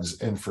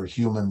dogs and for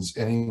humans.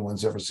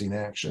 Anyone's ever seen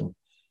action.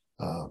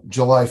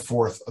 July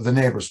 4th, the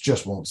neighbors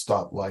just won't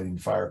stop lighting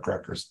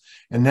firecrackers.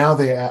 And now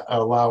they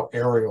allow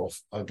aerial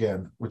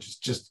again, which is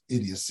just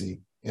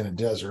idiocy in a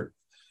desert.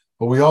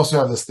 But we also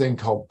have this thing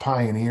called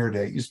Pioneer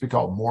Day. It used to be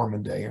called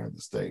Mormon Day here in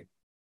the state.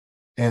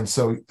 And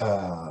so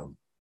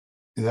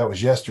that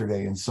was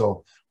yesterday. And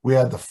so we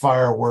had the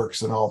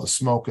fireworks and all the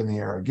smoke in the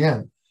air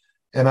again.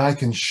 And I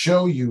can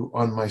show you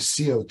on my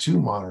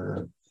CO2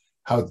 monitor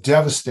how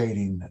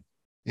devastating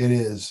it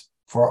is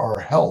for our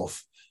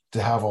health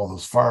to have all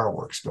those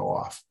fireworks go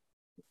off.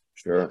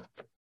 Sure.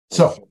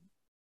 So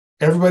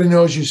everybody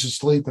knows you should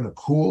sleep in a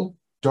cool,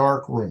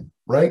 dark room,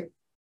 right?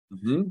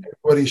 Mm-hmm.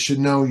 Everybody should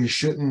know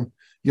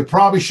you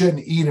probably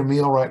shouldn't eat a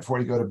meal right before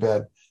you go to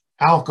bed.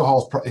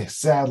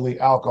 Sadly,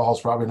 alcohol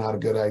is probably not a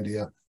good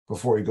idea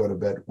before you go to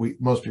bed.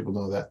 Most people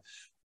know that.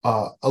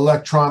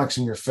 Electronics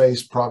in your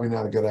face, probably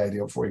not a good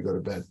idea before you go to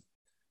bed.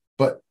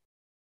 But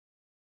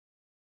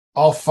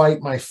I'll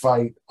fight my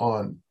fight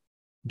on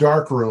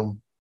dark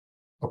room,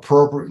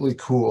 appropriately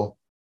cool,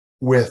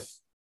 with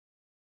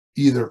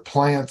either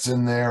plants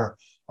in there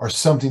or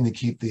something to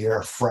keep the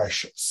air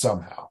fresh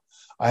somehow.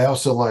 I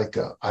also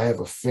I have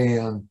a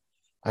fan.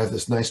 I have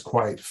this nice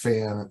quiet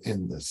fan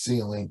in the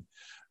ceiling.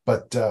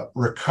 But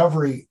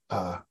recovery,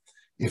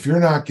 if you're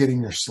not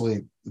getting your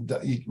sleep,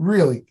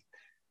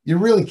 you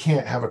really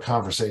can't have a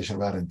conversation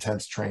about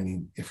intense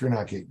training if you're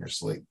not getting your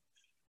sleep.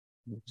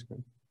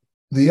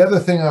 The other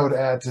thing I would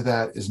add to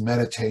that is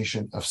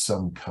meditation of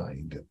some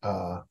kind.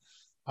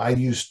 I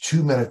use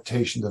 2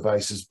 meditation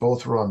devices.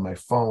 Both are on my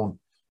phone.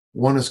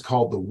 One is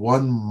called the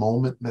 1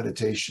 moment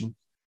meditation.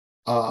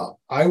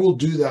 I will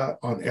do that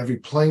on every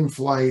plane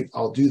flight.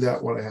 I'll do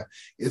that when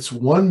it's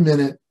 1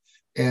 minute,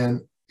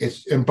 and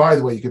by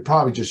the way, you could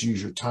probably just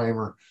use your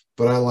timer,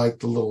 but I like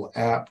the little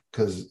app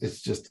because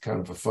it's just kind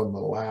of a fun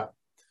little app.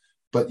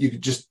 But you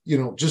could just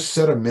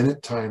set a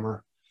minute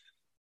timer,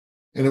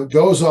 and it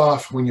goes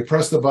off when you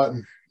press the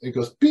button. It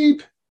goes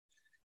beep.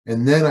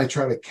 And then I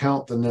try to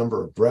count the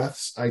number of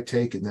breaths I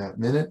take in that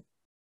minute.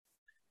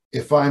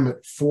 If I'm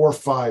at 4,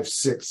 5,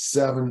 6,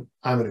 7,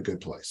 I'm in a good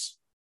place.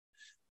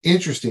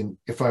 Interesting,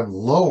 if I'm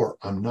lower,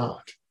 I'm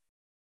not.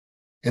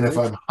 And if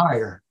I'm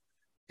higher,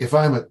 if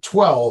I'm at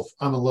 12,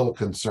 I'm a little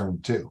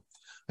concerned too.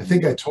 I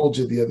think I told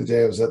you the other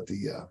day I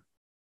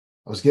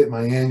was getting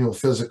my annual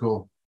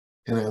physical,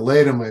 and I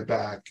laid on my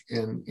back,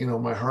 and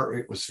my heart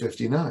rate was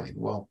 59.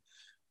 Well,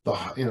 the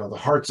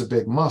heart's a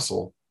big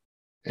muscle,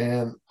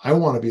 and I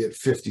want to be at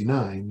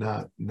 59,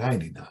 not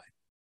 99.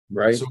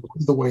 Right. So one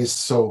of the ways.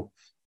 So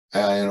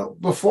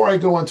before I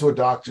go into a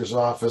doctor's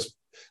office,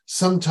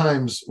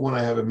 sometimes when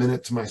I have a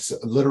minute to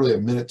myself, literally a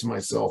minute to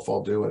myself,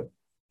 I'll do it.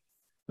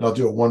 And I'll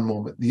do it 1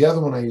 moment. The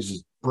other one I use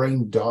is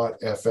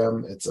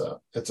Brain.fm.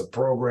 It's a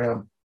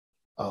program.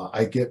 By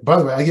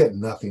the way, I get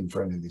nothing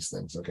for any of these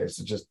things. Okay.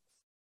 So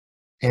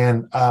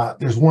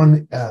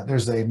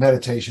there's a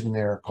meditation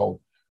there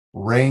called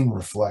Rain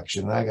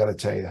Reflection. And I got to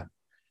tell you,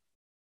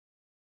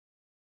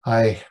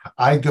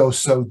 I go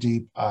so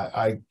deep.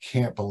 I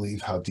can't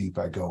believe how deep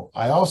I go.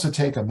 I also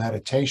take a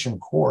meditation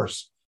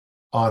course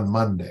on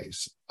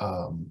Mondays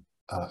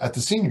at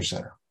the senior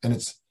center, and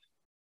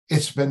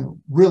it's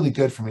been really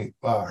good for me.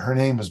 Her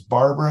name is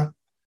Barbara,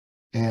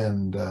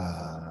 and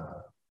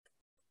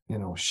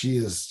she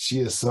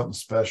is something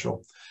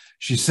special.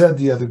 She said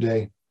the other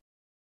day,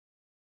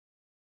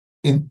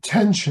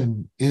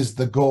 intention is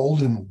the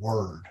golden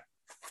word.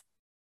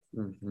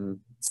 Mm-hmm.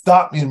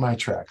 Stop me in my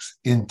tracks.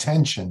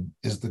 Intention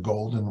is the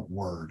golden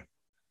word.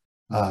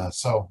 And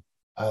so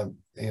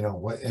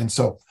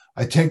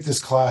I take this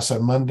class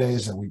on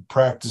Mondays, and we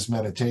practice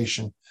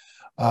meditation.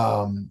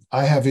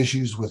 I have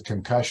issues with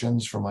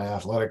concussions from my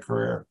athletic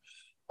career.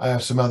 I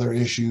have some other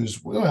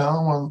issues.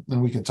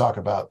 And we can talk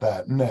about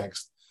that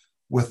next,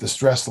 with the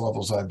stress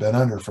levels I've been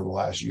under for the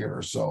last year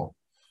or so,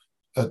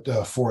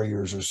 4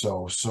 years or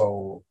so.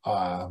 So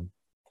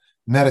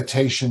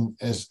meditation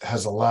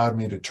has allowed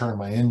me to turn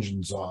my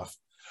engines off.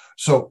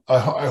 So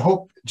I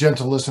hope,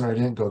 gentle listener, I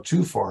didn't go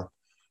too far.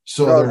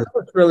 So that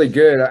was really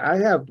good. I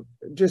have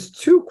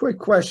just two quick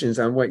questions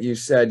on what you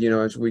said,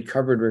 as we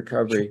covered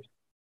recovery.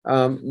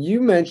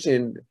 You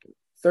mentioned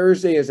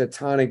Thursday is a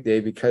tonic day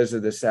because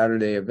of the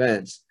Saturday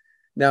events.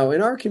 Now,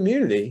 in our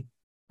community,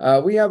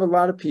 we have a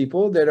lot of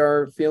people that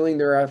are feeling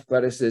their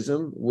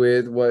athleticism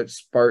with what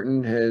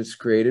Spartan has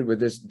created with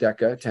this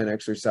DECA 10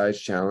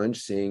 exercise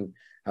challenge, seeing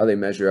how they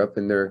measure up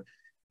in their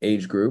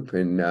age group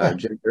and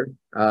gender.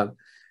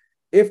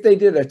 If they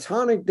did a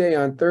tonic day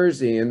on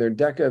Thursday and their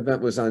DECA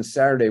event was on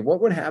Saturday,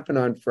 what would happen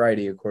on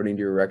Friday, according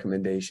to your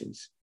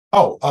recommendations?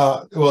 Well,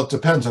 it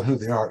depends on who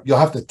they are. You'll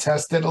have to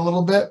test it a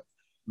little bit.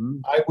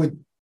 Mm-hmm.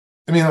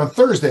 On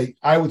Thursday,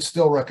 I would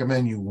still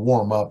recommend you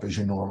warm up as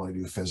you normally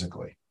do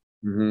physically.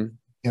 Mm-hmm.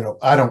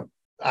 I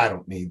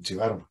don't need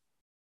to.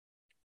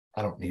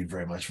 I don't need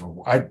very much.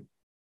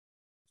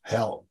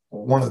 Hell,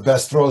 one of the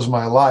best throws of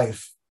my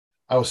life,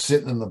 I was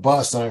sitting in the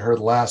bus and I heard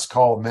last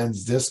call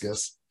men's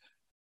discus.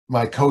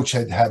 My coach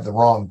had the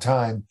wrong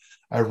time.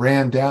 I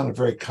ran down, a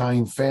very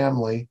kind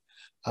family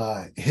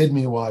hid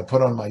me while I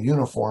put on my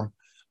uniform.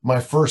 My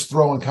first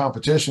throw in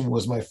competition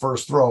was my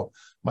first throw.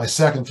 My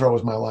second throw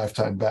was my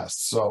lifetime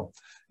best. So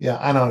yeah,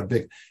 I'm not a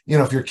big,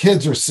 if your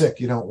kids are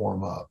sick, you don't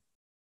warm up.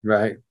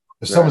 Right.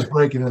 If someone's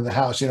breaking in the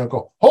house,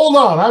 go, hold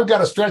on, I've got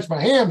to stretch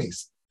my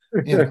hammies.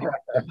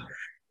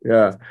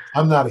 Yeah.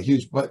 I'm not a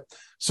huge,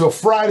 so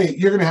Friday,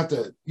 you're going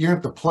to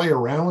have to play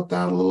around with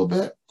that a little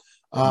bit.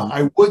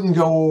 I wouldn't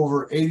go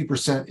over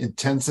 80%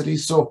 intensity.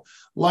 So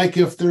like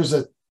if there's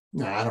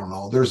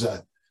there's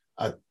a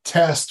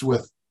test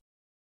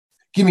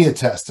give me a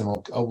test and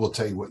we'll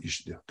tell you what you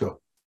should do. Go.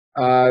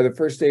 The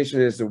first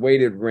station is the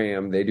weighted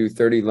ram. They do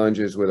 30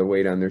 lunges with a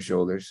weight on their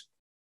shoulders.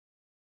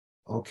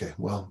 Okay.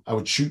 Well, I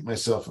would shoot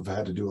myself if I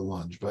had to do a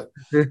lunge, but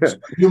so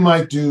you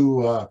might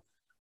do,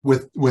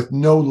 with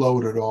no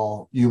load at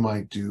all, you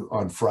might do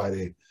on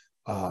Friday,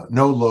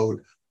 no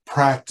load,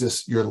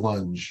 practice your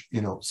lunge,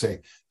 say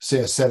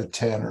a set of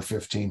 10 or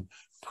 15,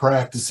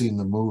 practicing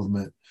the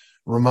movement,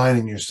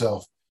 reminding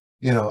yourself,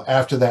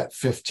 after that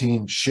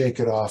 15, shake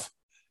it off,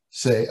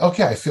 say,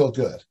 okay, I feel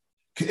good.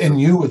 And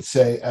you would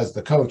say, as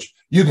the coach,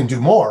 you can do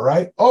more,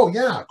 right? Oh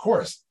yeah, of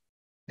course.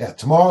 Yeah.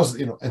 Tomorrow's,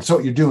 and so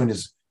what you're doing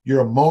is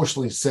you're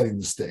emotionally setting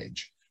the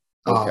stage.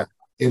 Okay.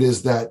 It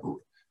is that,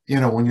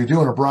 when you're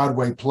doing a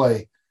Broadway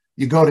play,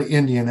 you go to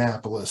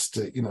Indianapolis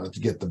to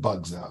get the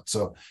bugs out.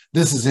 So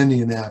this is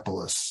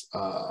Indianapolis,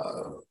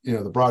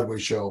 the Broadway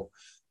show,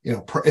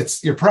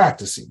 you're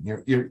practicing,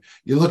 you're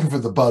looking for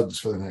the bugs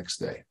for the next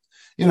day.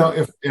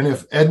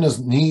 If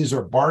Edna's knees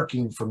are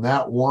barking from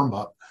that warm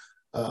up,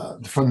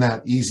 from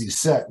that easy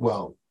set,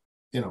 well,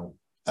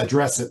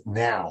 address it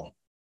now.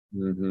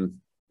 Mm-hmm.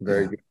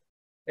 Very good.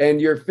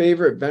 And your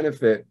favorite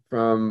benefit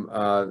from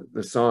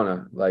the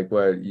sauna, like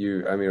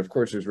of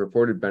course there's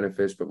reported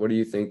benefits, but what do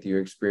you think you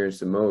experience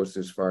the most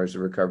as far as the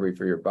recovery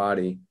for your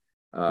body?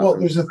 Well,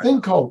 there's a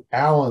thing called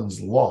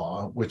Allen's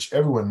Law, which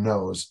everyone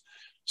knows.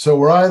 So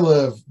where I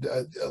live,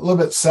 a little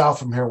bit south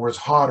from here where it's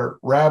hotter,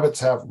 rabbits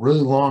have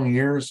really long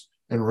ears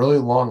and really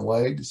long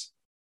legs.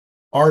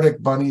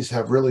 Arctic bunnies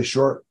have really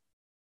short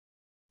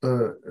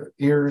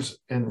ears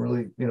and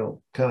really,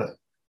 kind of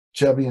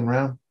chubby and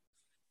round.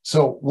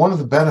 So one of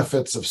the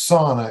benefits of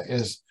sauna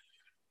is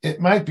it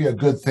might be a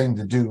good thing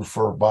to do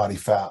for body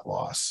fat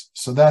loss.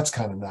 So that's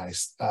kind of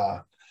nice.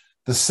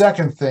 The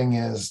second thing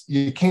is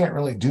you can't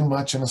really do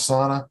much in a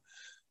sauna.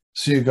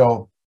 So you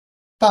go,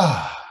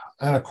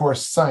 and of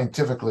course,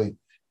 scientifically,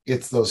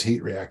 it's those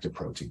heat reactive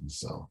proteins.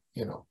 So,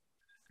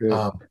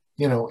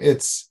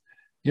 it's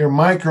you're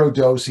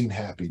microdosing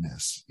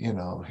happiness,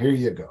 here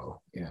you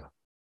go. Yeah.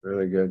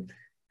 Really good.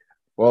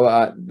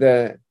 Well,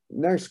 the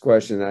next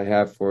question I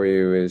have for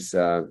you is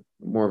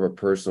more of a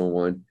personal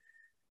one.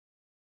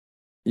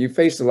 You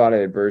faced a lot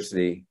of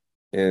adversity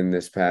in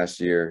this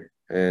past year,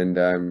 and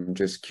I'm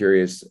just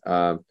curious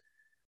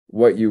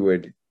what you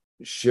would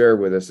share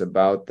with us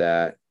about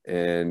that,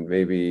 and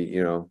maybe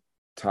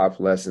top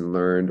lesson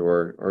learned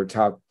or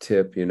top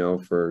tip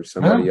for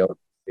somebody else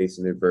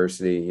facing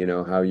adversity.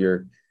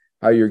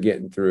 How you're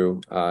getting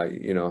through. How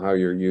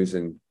you're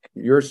using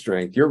your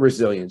strength, your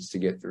resilience to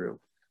get through.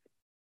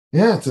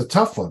 Yeah, it's a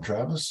tough one,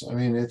 Travis.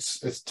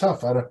 It's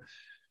tough.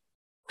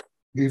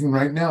 Even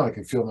right now, I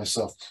can feel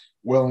myself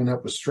welling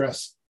up with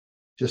stress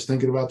just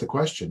thinking about the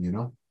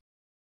question.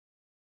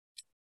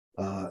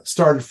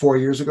 Started 4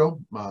 years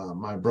ago.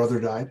 My brother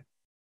died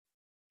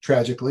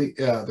tragically.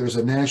 There's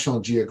a National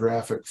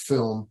Geographic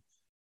film.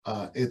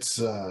 It's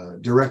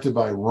directed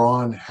by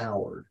Ron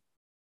Howard,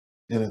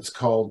 and it's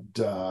called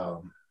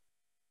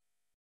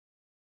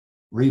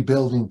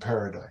Rebuilding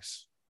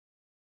Paradise.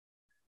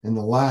 And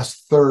the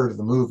last third of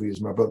the movie is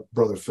my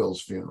brother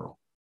Phil's funeral.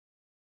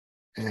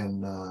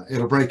 And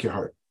it'll break your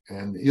heart.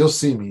 And you'll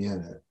see me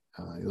in it.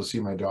 You'll see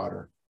my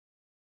daughter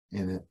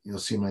in it. You'll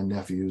see my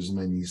nephews and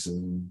my nieces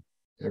and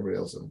everybody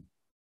else in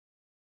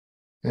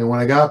it. And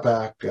when I got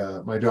back,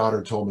 my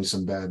daughter told me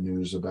some bad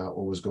news about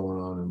what was going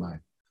on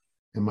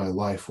in my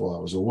life while I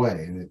was away.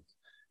 And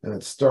And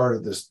it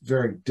started this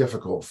very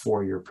difficult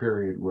 4-year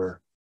period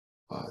where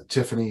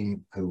Tiffany,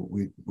 who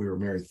we were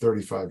married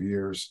 35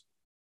 years,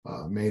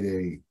 made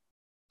it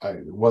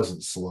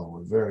wasn't slow,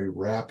 a very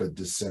rapid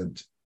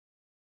descent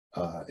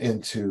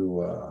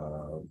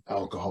into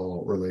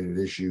alcohol-related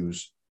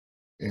issues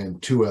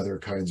and 2 other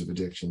kinds of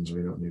addictions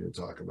we don't need to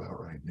talk about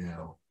right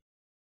now.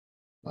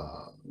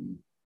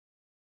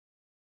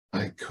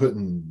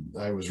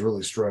 I was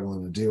really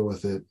struggling to deal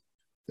with it.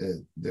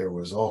 There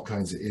was all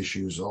kinds of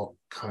issues,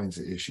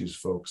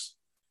 folks.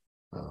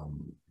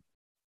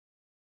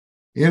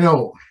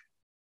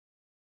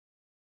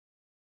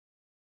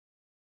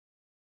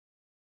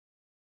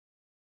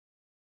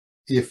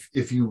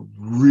 If you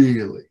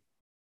really,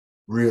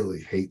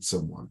 really hate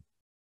someone,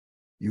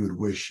 you would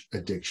wish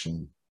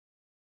addiction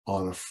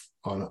on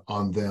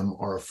them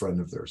or a friend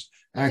of theirs.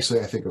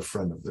 Actually, I think a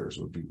friend of theirs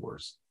would be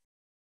worse.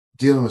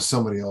 Dealing with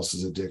somebody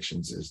else's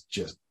addictions is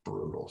just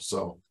brutal.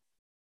 So,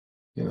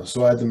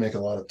 so I had to make a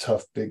lot of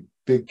tough, big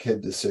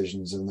kid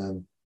decisions. And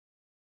then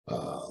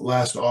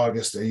last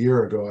August, a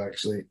year ago,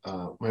 actually,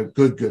 my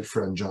good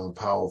friend, John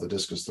Powell, the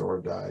discus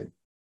thrower, died.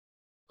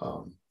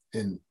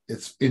 And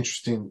it's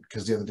interesting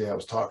because the other day I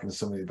was talking to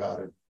somebody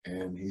about it,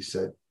 and he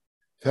said,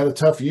 "I've had a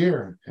tough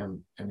year."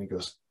 And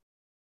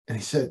he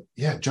said,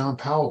 "Yeah, John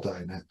Powell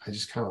died." And I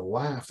just kind of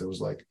laughed. It was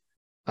like,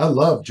 I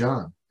love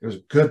John. It was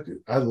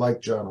good. I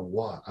liked John a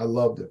lot. I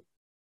loved it.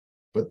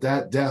 But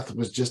that death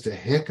was just a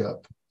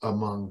hiccup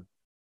among.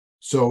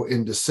 So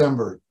in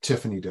December,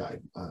 Tiffany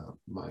died.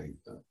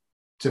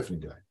 Tiffany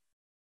died,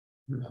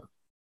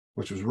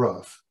 which was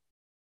rough.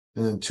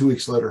 And then 2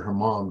 weeks later, her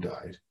mom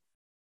died.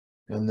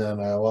 And then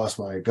I lost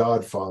my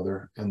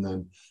godfather. And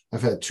then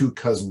I've had 2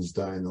 cousins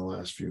die in the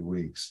last few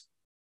weeks.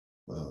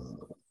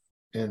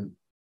 And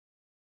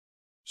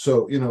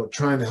so,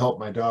 trying to help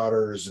my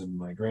daughters and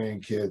my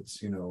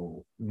grandkids,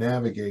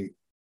 navigate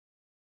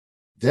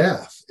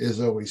death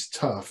is always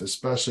tough,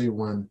 especially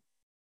when,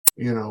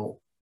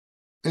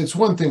 it's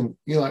one thing,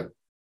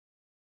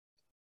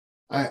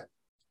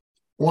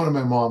 one of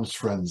my mom's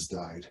friends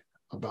died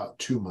about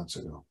 2 months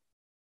ago.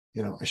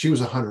 She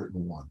was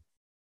 101.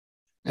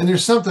 And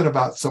there's something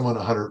about someone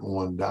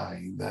 101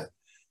 dying that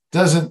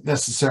doesn't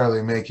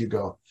necessarily make you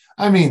go,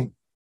 to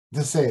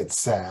say it's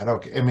sad.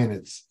 Okay.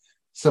 It's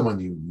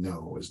someone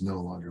is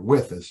no longer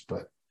with us,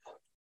 but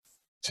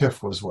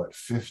Tiff was what,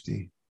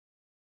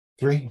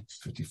 53,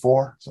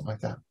 54, something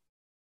like that.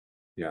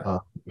 Yeah.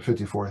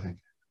 54, I think.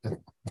 I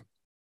don't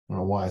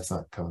know why it's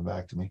not coming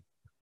back to me.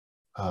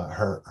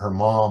 Her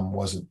mom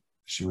wasn't,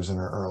 she was in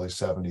her early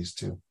 70s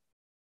too.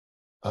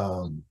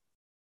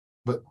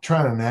 But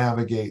trying to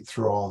navigate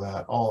through all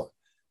that, all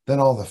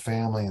the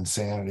family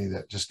insanity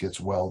that just gets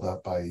welled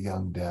up by a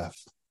young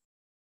death.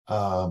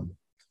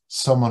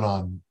 Someone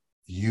on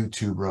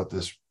YouTube wrote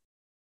this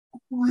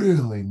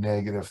really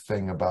negative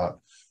thing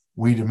about,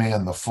 we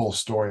demand the full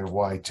story of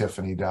why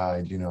Tiffany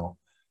died.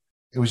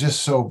 It was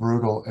just so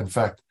brutal. In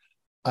fact,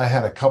 I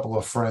had a couple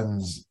of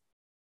friends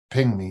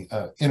ping me,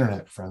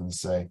 internet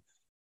friends say,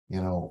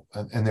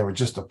 and they were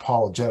just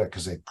apologetic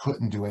because they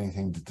couldn't do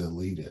anything to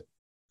delete it.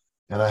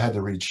 And I had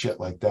to read shit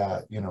like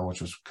that,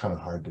 which was kind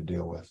of hard to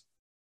deal with.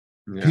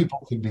 Yeah.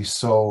 People can be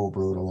so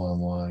brutal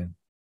online.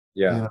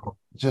 Yeah.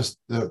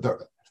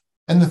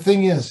 And the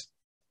thing is,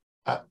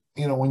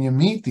 when you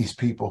meet these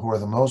people who are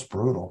the most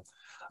brutal,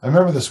 I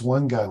remember this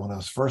one guy when I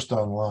was first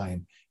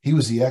online, he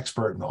was the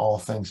expert in all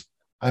things.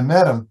 I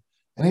met him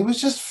and he was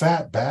just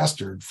fat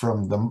bastard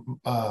from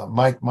the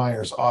Mike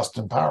Myers,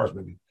 Austin Powers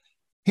movie.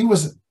 He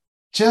was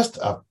just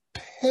a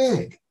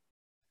pig.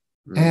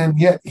 And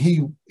yet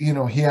he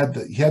had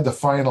the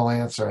final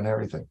answer and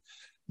everything,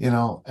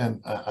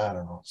 and I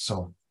don't know.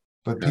 So,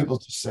 but people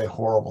just say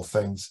horrible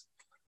things.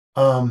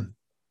 How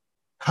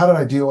did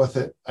I deal with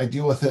it? I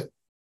deal with it.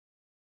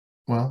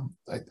 Well,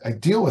 I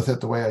deal with it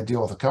the way I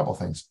deal with a couple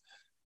things.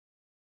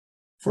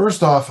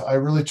 First off, I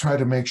really try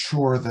to make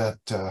sure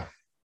that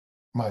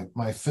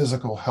my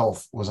physical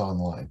health was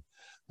online.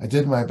 I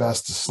did my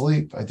best to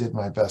sleep. I did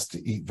my best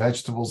to eat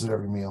vegetables at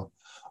every meal.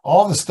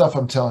 All the stuff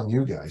I'm telling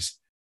you guys,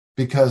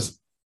 because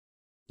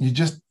you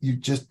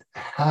just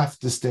have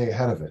to stay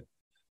ahead of it.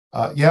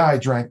 I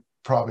drank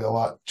probably a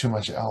lot too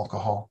much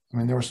alcohol.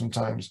 There were some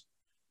times,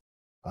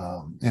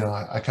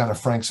 I kind of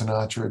Frank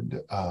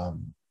Sinatra'd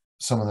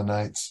some of the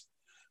nights,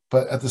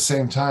 but at the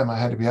same time, I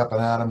had to be up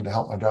and at 'em to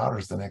help my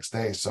daughters the next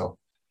day. So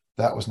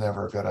that was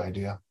never a good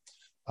idea.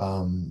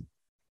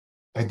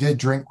 I did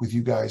drink with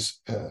you guys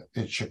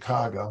in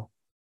Chicago,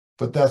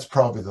 but that's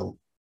probably the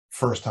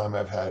first time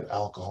I've had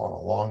alcohol in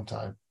a long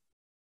time.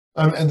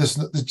 And this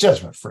is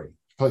judgment free.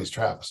 Please,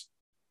 Travis.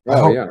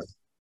 Yeah.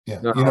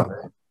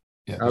 No,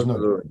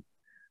 absolutely.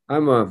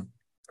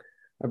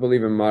 I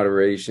believe in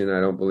moderation. I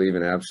don't believe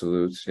in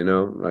absolutes.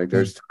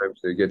 There's times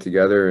to get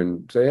together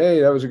and say,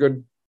 "Hey, that was a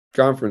good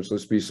conference.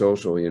 Let's be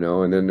social."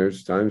 And then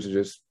there's times to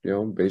just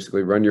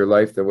basically run your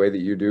life the way that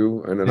you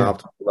do on an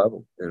optimal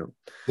level.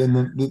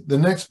 Then the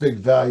next big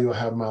value I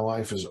have in my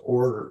life is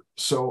order.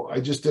 So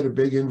I just did a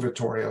big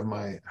inventory of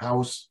my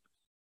house.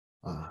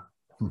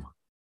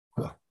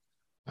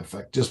 In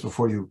fact, just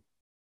before you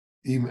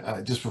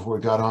just before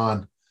we got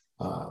on,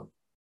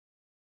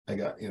 I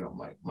got,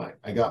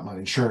 I got my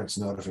insurance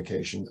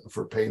notification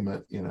for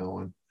payment,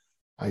 and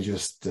I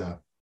just,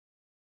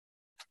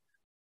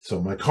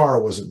 so my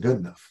car wasn't good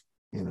enough.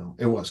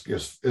 It was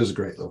a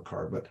great little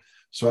car, but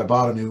so I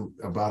bought a new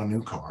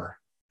car.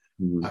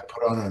 Mm-hmm. I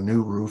put on a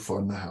new roof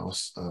on the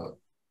house,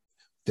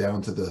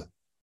 down to the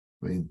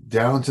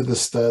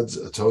studs,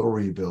 a total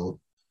rebuild,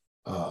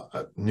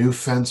 a new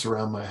fence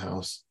around my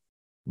house,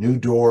 new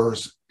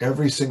doors.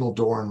 Every single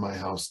door in my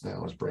house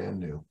now is brand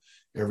new.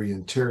 Every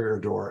interior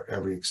door,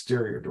 every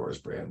exterior door is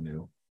brand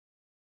new.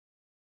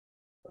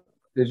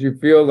 Did you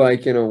feel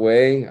like, in a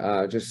way,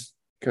 just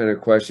kind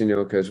of question,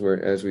 because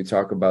as we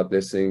talk about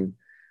this thing,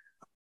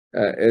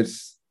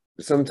 it's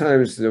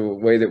sometimes the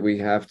way that we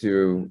have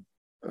to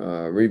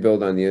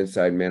rebuild on the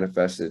inside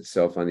manifests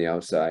itself on the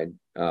outside.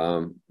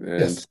 And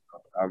Yes.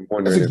 I'm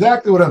wondering. That's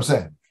exactly what I'm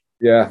saying.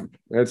 Yeah,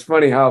 it's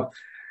funny how.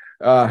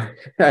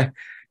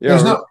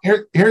 Here's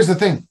the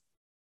thing.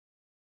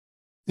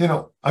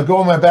 I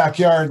go in my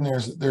backyard and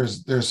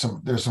there's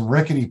some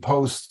rickety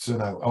posts,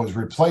 and I was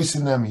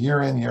replacing them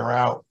year in, year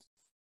out.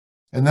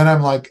 And then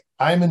I'm like,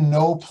 I'm in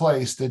no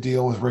place to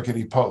deal with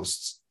rickety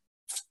posts.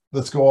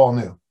 Let's go all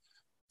new.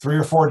 3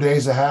 or 4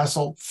 days of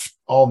hassle,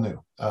 all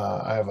new.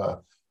 I have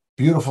a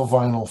beautiful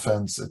vinyl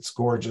fence. It's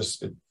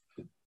gorgeous.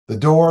 The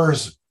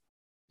doors,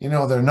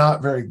 they're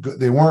not very good.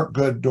 They weren't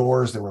good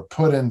doors. They were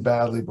put in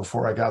badly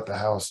before I got the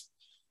house,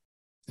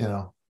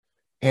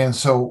 And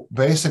so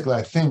basically,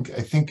 I think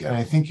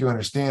you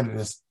understand it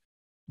is,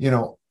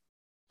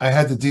 I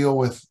had to deal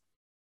with,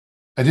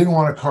 I didn't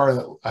want a car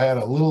that I had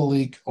a little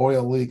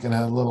oil leak, and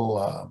had a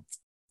little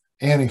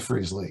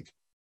antifreeze leak.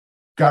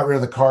 Got rid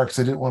of the car because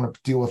I didn't want to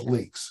deal with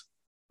leaks.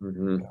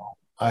 Mm-hmm.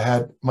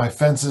 My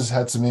fences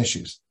had some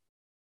issues.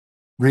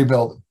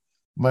 Rebuild them.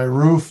 My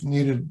roof, we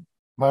had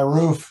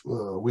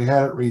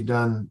it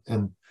redone,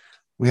 and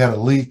we had a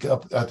leak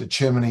up at the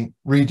chimney,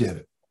 redid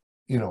it,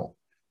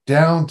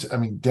 down to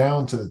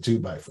the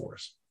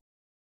 2x4s,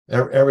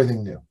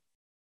 everything new.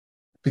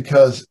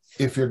 Because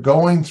if you're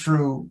going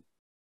through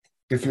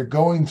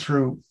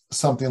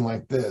something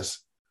like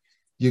this,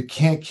 you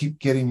can't keep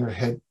getting your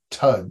head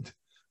tugged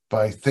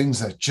by things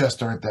that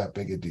just aren't that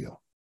big a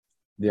deal.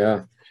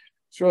 Yeah,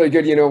 it's really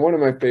good. One of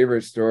my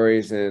favorite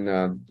stories,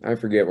 and I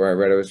forget where I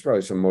read it. It was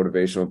probably some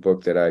motivational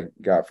book that I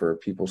got for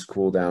people's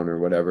cool down or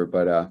whatever.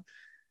 But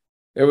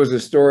it was a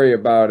story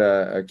about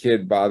a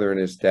kid bothering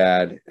his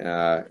dad.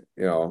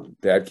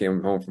 Dad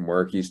came home from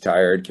work. He's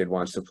tired. Kid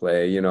wants to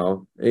play,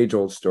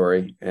 age-old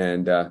story.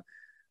 And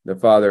the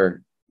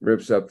father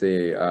rips up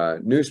the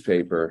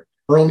newspaper.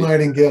 Earl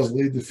Nightingale's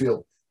Lead the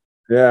Field.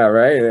 Yeah,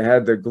 right. And it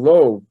had the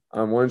globe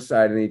on one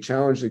side, and he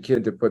challenged the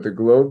kid to put the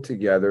globe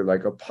together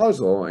like a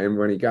puzzle. And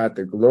when he got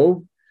the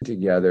globe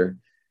together,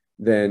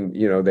 then,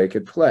 they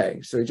could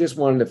play. So he just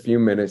wanted a few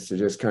minutes to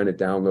just kind of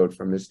download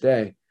from his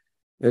day.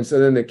 And so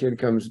then the kid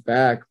comes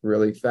back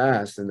really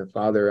fast, and the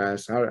father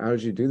asks, how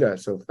did you do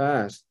that so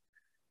fast?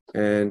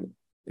 And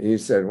he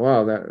said,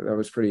 well, that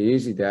was pretty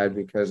easy, Dad,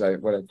 because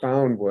what I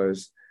found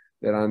was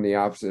that on the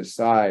opposite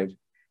side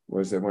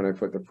was that when I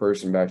put the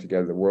person back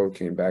together, the world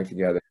came back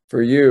together.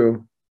 For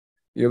you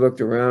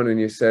looked around and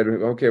you said,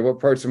 okay, what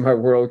parts of my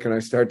world can I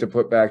start to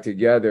put back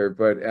together?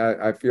 But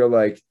I feel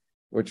like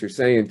what you're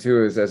saying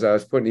too is, as I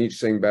was putting each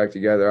thing back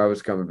together, I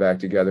was coming back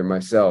together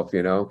myself,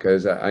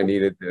 because I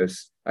needed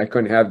this. I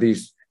couldn't have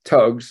these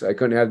tugs. I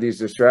couldn't have these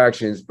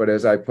distractions, but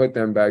as I put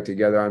them back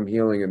together, I'm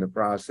healing in the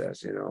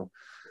process,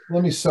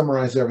 Let me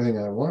summarize everything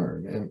I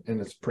learned,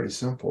 and it's pretty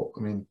simple.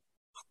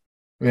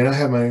 I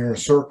have my inner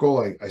circle.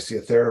 I see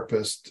a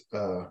therapist.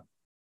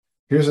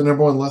 Here's the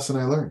number one lesson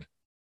I learned,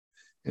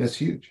 and it's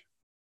huge.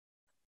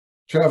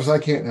 Travis, I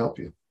can't help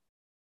you,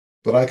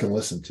 but I can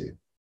listen to you.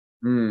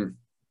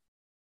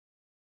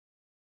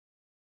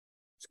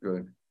 It's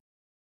good.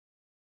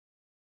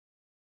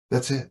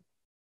 That's it.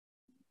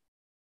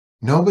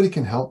 Nobody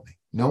can help me.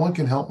 No one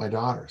can help my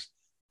daughters.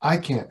 I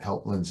can't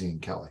help Lindsay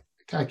and Kelly.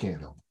 I can't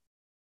help them.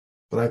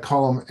 But I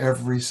call them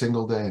every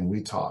single day, and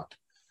we talked.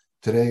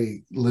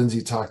 Today,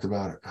 Lindsay talked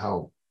about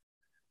how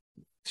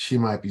she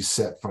might be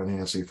set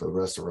financially for the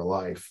rest of her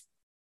life.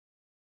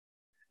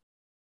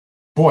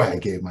 Boy, I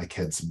gave my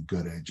kids some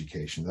good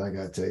education. I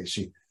got to tell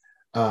you,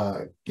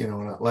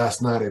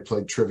 last night I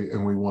played trivia,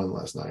 and we won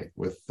last night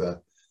with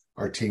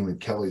our team and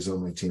Kelly's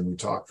only team. We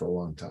talked for a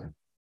long time.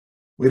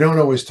 We don't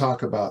always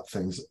talk about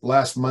things.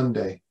 Last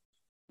Monday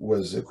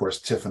was, of course,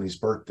 Tiffany's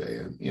birthday,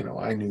 and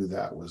I knew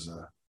that was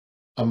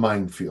a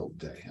minefield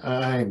day.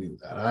 I knew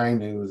that. I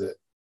knew that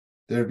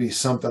there'd be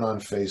something on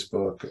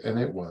Facebook, and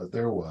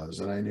there was,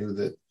 and I knew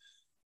that,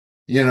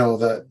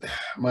 that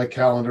my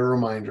calendar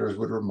reminders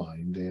would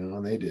remind,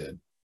 and they did.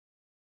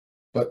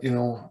 But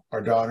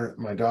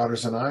my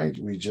daughters and I,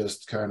 we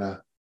just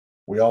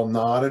we all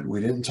nodded.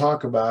 We didn't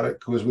talk about it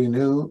because we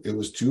knew it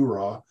was too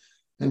raw,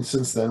 and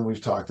since then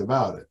we've talked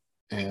about it.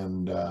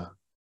 And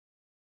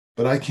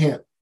but I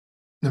can't,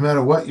 no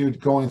matter what you're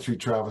going through,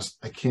 Travis,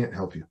 I can't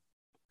help you,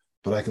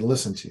 but I can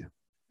listen to you,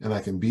 and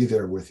I can be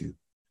there with you.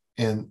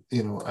 And,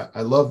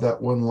 I love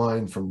that one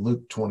line from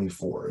Luke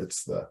 24.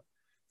 It's the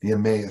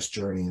Emmaus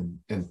journey.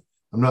 And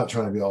I'm not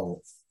trying to be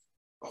all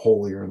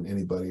holier than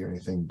anybody or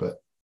anything, but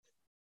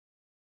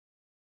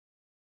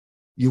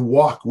you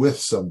walk with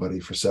somebody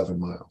for 7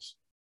 miles.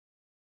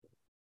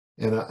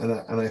 And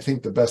I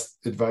think the best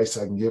advice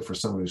I can give for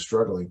somebody who's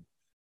struggling,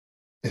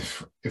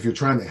 if you're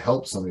trying to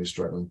help somebody who's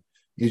struggling,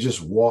 you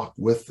just walk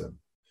with them.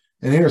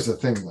 And here's the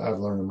thing I've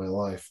learned in my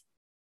life.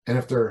 And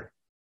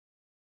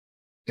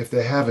if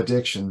they have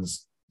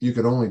addictions, you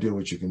can only do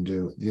what you can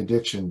do. The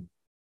addiction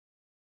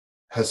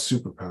has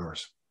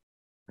superpowers.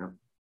 Yeah.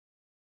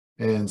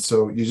 And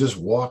so you just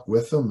walk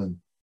with them and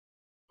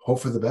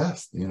hope for the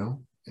best,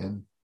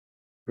 and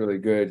really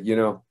good,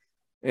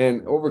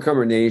 and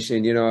Overcomer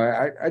Nation,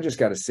 I just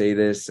got to say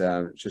this,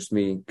 just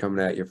me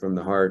coming at you from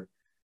the heart.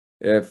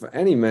 If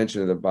any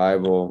mention of the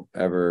Bible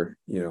ever,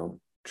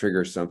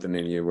 triggers something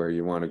in you where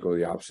you want to go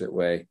the opposite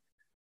way,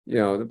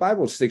 the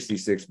Bible's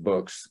 66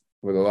 books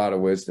with a lot of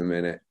wisdom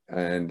in it.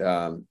 And,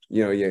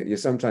 you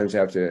sometimes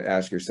have to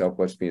ask yourself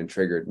what's being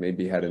triggered.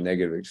 Maybe you had a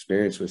negative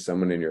experience with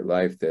someone in your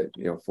life that,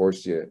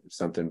 forced you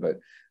something, but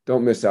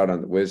don't miss out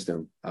on the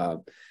wisdom.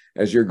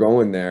 As you're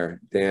going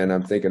there, Dan,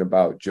 I'm thinking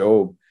about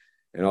Job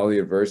and all the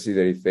adversity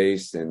that he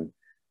faced. And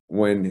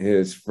when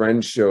his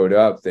friends showed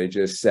up, they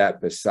just sat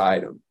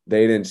beside him.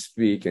 They didn't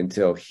speak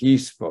until he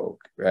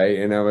spoke, right?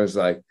 And I was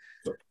like,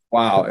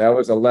 wow, that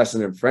was a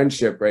lesson in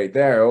friendship right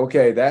there.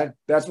 Okay,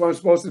 that's what I'm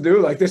supposed to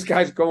do. Like, this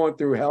guy's going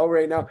through hell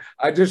right now.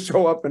 I just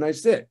show up and I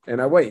sit and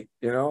I wait,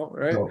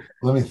 right? So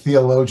let me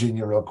theologian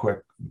you real quick.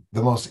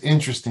 The most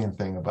interesting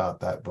thing about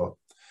that book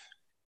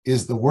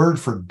is the word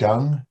for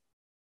dung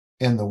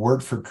and the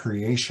word for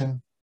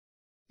creation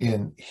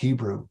in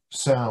Hebrew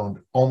sound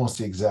almost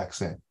the exact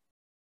same.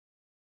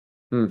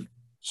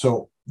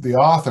 So the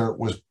author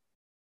was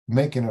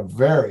making a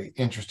very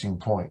interesting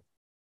point.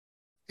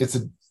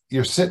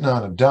 You're sitting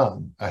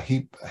on a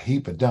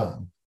heap of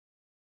dung,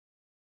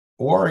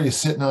 or are you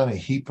sitting on a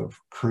heap of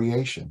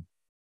creation?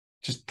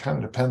 Just kind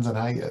of depends on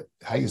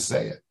how you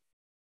say it.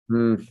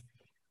 And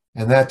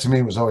that to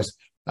me was always,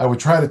 I would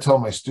try to tell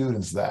my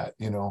students that,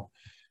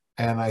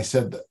 and I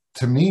said,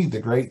 to me, the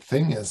great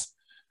thing is,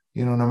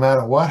 no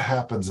matter what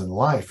happens in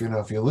life,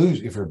 if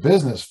your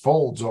business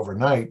folds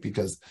overnight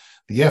because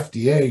the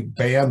FDA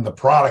banned the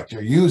product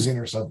you're using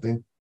or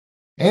something,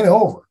 ain't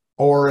over.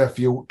 Or if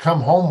you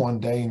come home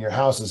one day and your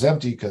house is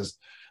empty because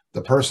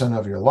the person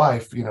of your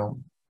life,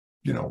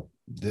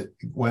 that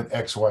went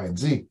X, Y, and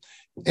Z,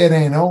 it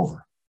ain't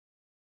over.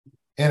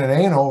 And it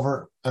ain't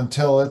over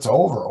until it's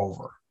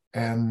over.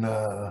 And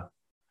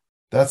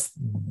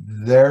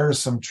there's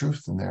some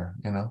truth in there,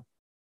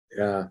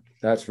 Yeah,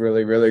 that's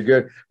really, really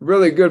good.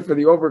 Really good for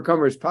the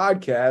Overcomers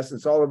podcast.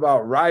 It's all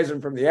about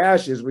rising from the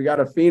ashes. We got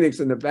a phoenix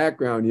in the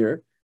background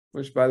here,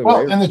 which, by the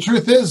way. And the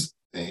truth is,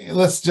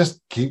 let's just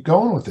keep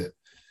going with it.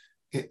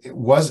 It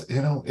was,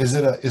 is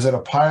it a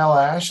pile of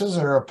ashes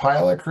or a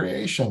pile of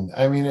creation?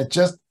 I mean,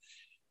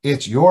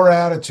 it's your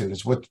attitude.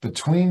 It's what's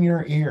between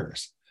your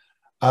ears.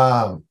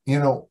 The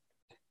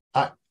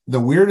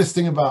weirdest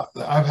thing about,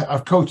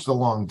 I've coached a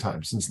long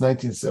time, since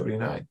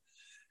 1979.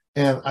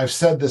 And I've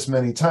said this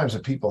many times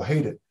and people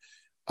hate it.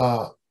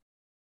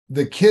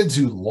 The kids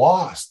who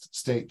lost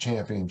state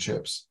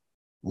championships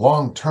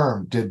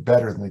long-term did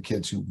better than the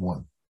kids who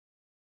won.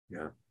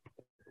 Yeah.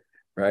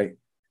 Right.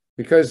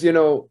 Because,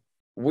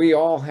 we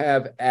all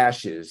have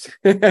ashes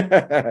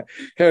and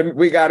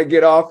we got to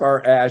get off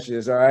our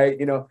ashes. All right.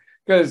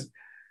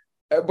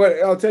 But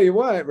I'll tell you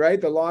what,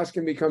 right? The loss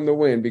can become the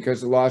win,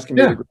 because the loss can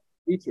be the great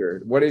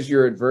teacher. What is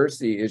your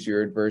adversity? Is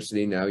your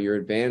adversity now your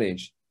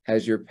advantage?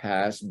 Has your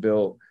past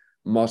built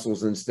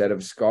muscles instead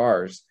of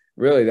scars?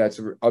 Really, that's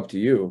up to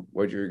you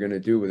what you're going to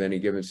do with any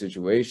given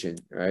situation,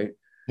 right?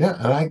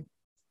 Yeah.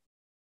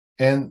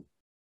 And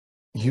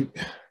you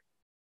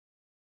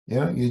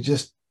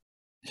just,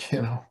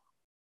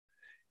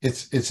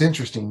 it's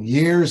interesting.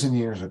 Years and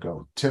years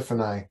ago, Tiff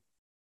and I,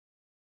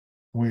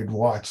 we'd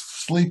watched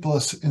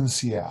Sleepless in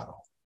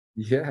Seattle.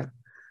 Yeah.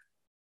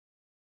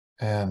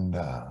 And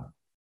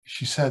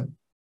she said,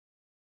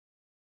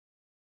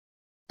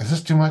 "Is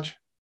this too much?"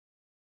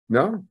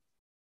 No.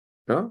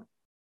 And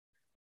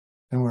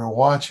we were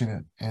watching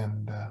it,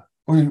 and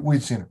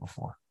we'd seen it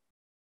before.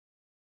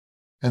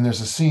 And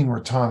there's a scene where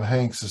Tom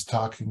Hanks is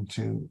talking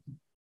to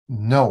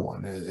no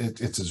one.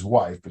 It's his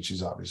wife, but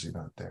she's obviously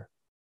not there.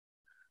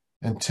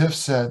 And Tiff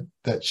said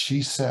that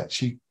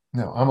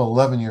I'm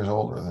 11 years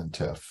older than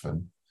Tiff,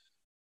 and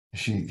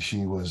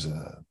she was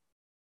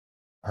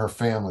her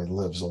family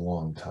lives a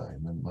long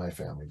time, and my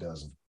family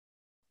doesn't.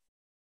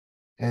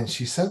 And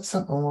she said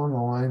something along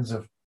the lines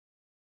of,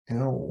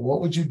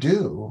 what would you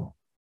do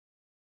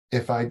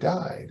if I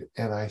died?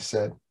 And I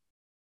said,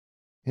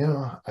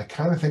 I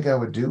kind of think I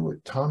would do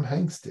what Tom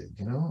Hanks did.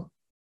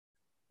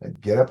 I'd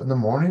get up in the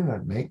morning,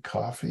 I'd make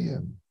coffee,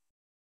 and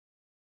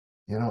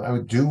I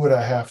would do what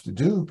I have to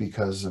do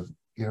because of,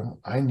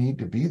 I need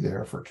to be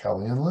there for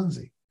Kelly and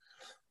Lindsay.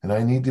 And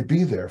I need to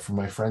be there for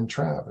my friend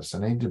Travis.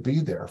 And I need to be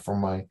there for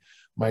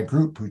my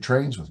group who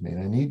trains with me.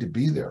 And I need to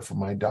be there for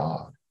my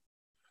dog.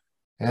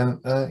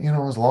 And,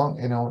 as long,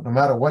 no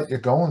matter what you're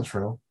going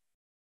through,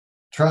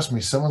 trust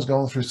me, someone's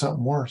going through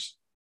something worse.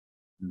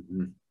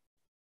 Mm-hmm.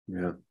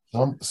 Yeah.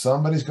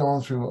 Somebody's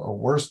going through a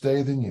worse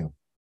day than you.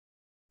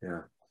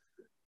 Yeah.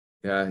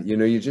 Yeah.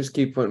 You just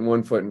keep putting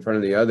one foot in front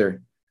of the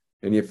other,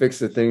 and you fix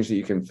the things that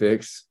you can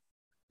fix.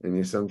 And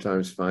you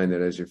sometimes find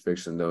that as you're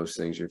fixing those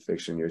things, you're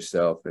fixing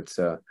yourself. It's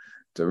a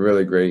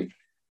really great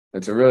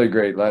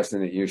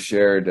lesson that you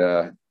shared.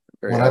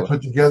 When I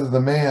put together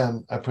the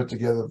man, I put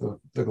together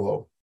the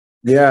globe.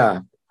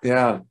 Yeah.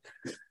 Yeah.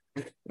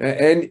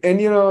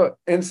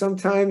 And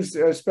sometimes,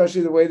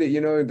 especially the way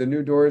that, the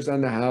new doors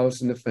on the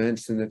house and the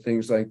fence and the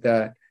things like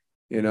that,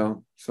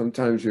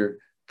 sometimes you're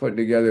putting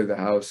together the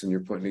house and you're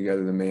putting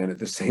together the man at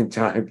the same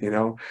time,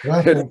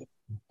 Right.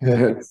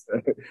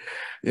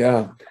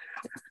 Yeah.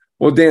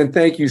 Well, Dan,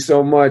 thank you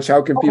so much.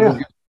 How can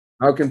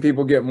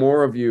people get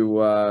more of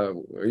you?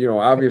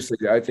 Obviously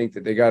I think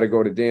that they got to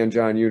go to Dan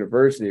John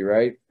University,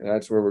 right?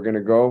 That's where we're going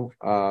to go.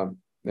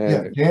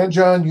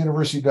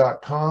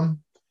 danjohnuniversity.com.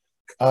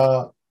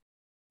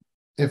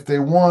 If they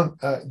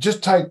want,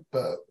 just type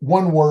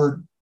one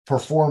word,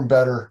 perform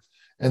better,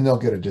 and they'll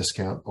get a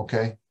discount.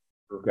 Okay.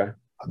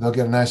 They'll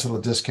get a nice little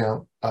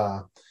discount.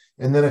 And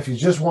then if you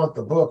just want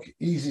the book,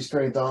 Easy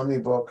Strength Omni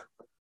book,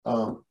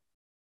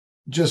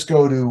 just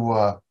go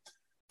to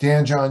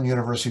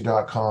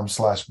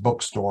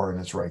danjohnuniversity.com/bookstore, and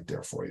it's right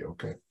there for you.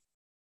 Okay.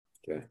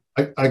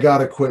 I got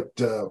to quit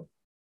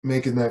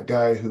making that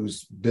guy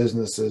whose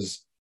business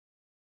is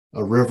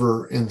a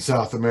river in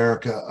South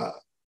America.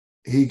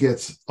 He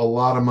gets a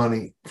lot of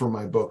money for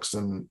my books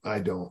and I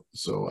don't.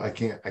 So I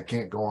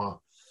can't go on.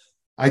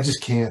 I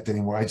just can't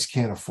anymore. I just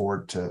can't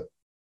afford to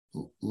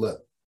let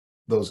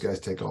those guys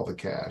take all the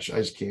cash. I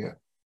just can't.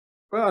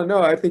 Well,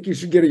 no, I think you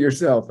should get it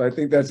yourself. I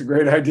think that's a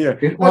great idea.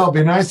 Well, it'd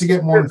be nice to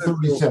get more than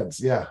 30 cents.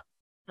 Yeah.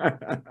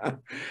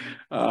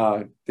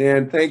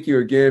 Dan, thank you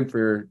again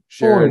for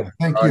sharing.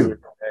 Thank you.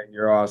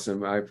 You're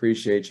awesome. I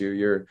appreciate you.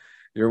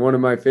 You're one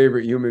of my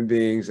favorite human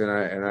beings, and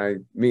I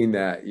mean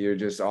that. You're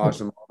just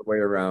awesome all the way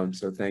around.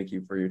 So thank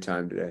you for your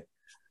time today.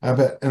 I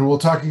bet. And we'll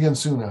talk again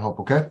soon, I hope.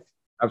 Okay.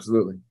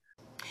 Absolutely.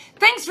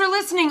 Thanks for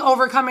listening,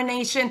 Overcomer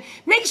Nation.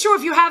 Make sure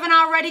if you haven't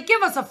already,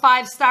 give us a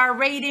 5-star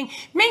rating.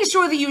 Make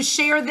sure that you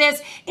share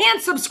this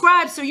and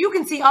subscribe so you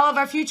can see all of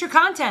our future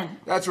content.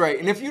 That's right.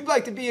 And if you'd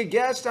like to be a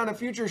guest on a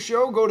future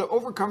show, go to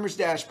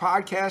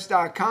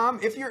overcomers-podcast.com.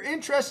 If you're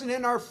interested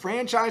in our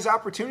franchise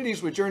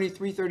opportunities with Journey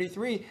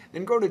 333,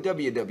 then go to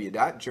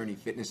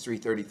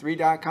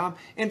www.journeyfitness333.com.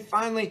 And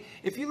finally,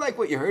 if you like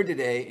what you heard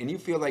today and you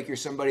feel like you're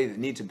somebody that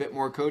needs a bit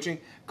more coaching,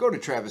 go to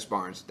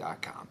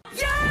travisbarnes.com.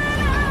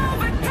 Yeah!